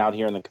being out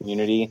here in the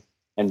community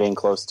and being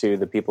close to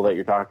the people that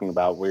you're talking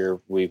about,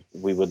 we've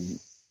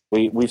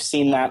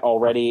seen that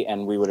already,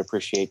 and we would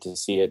appreciate to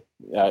see it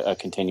a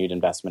continued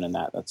investment in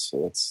that. That's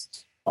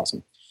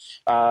awesome.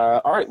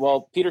 All right,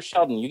 well, Peter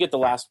Sheldon, you get the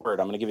last word.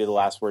 I'm going to give you the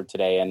last word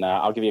today, and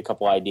I'll give you a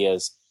couple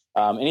ideas.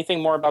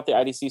 Anything more about the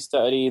IDC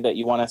study that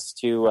you want us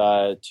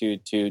to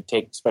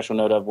take special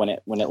note of when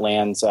it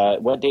lands?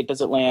 What date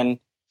does it land?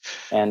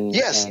 And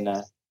yes, and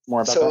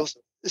more about that.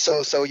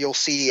 So you'll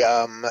see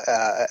a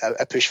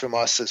push from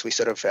us as we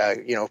sort of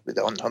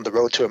on the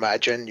road to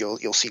Imagine.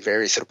 You'll see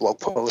various sort of blog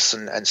posts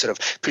and sort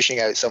of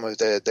pushing out some of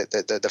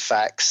the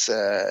facts.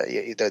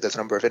 There's a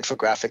number of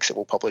infographics that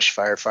we'll publish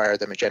via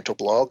the Magento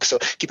blog. So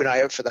keep an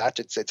eye out for that.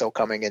 It's all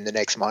coming in the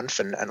next month,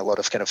 and a lot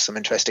of kind of some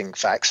interesting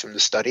facts from the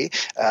study.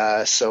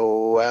 I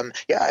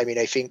mean,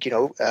 I think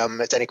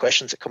if any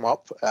questions that come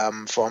up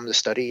from the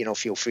study,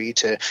 feel free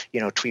to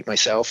tweet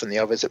myself and the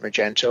others at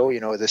Magento.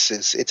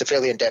 It's a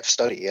fairly in-depth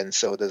study, and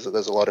so there's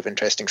a lot of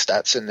interesting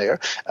stats in there.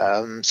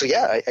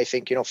 I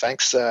think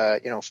thanks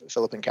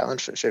Philip and Callan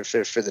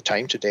for the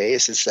time today.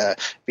 This has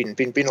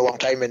been a long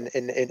time in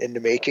the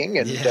making,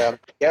 and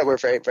we're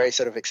very very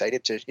sort of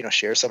excited to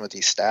share some of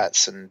these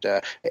stats. And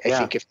I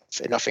think if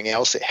nothing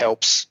else, it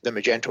helps the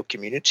Magento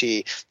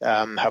community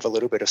have a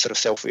little bit of sort of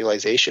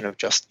self-realization of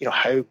just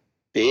how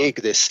big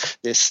this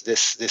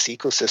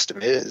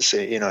ecosystem is,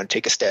 and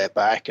take a step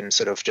back and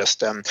sort of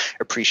just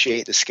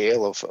appreciate the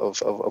scale of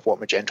what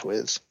Magento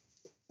is.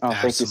 Oh,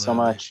 absolutely. Thank you so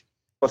much.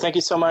 Well, thank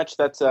you so much.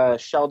 That's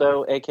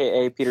Sheldo,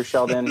 a.k.a. Peter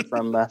Sheldon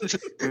from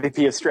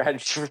VP of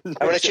Strategy. I'm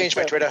going to change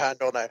my Twitter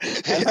handle now.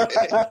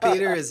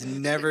 Peter is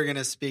never going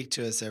to speak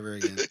to us ever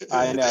again.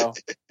 I know.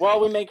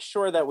 Well, we make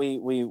sure that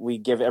we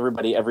give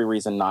everybody every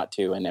reason not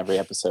to in every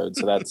episode,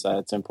 so that's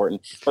it's important.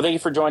 Well, thank you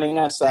for joining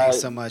us.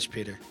 Thanks so much,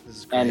 Peter. This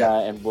is great.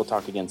 And we'll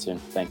talk again soon.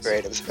 Thanks.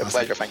 Great. It was a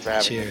pleasure. Thanks for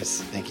having me.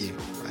 Cheers. Thank you.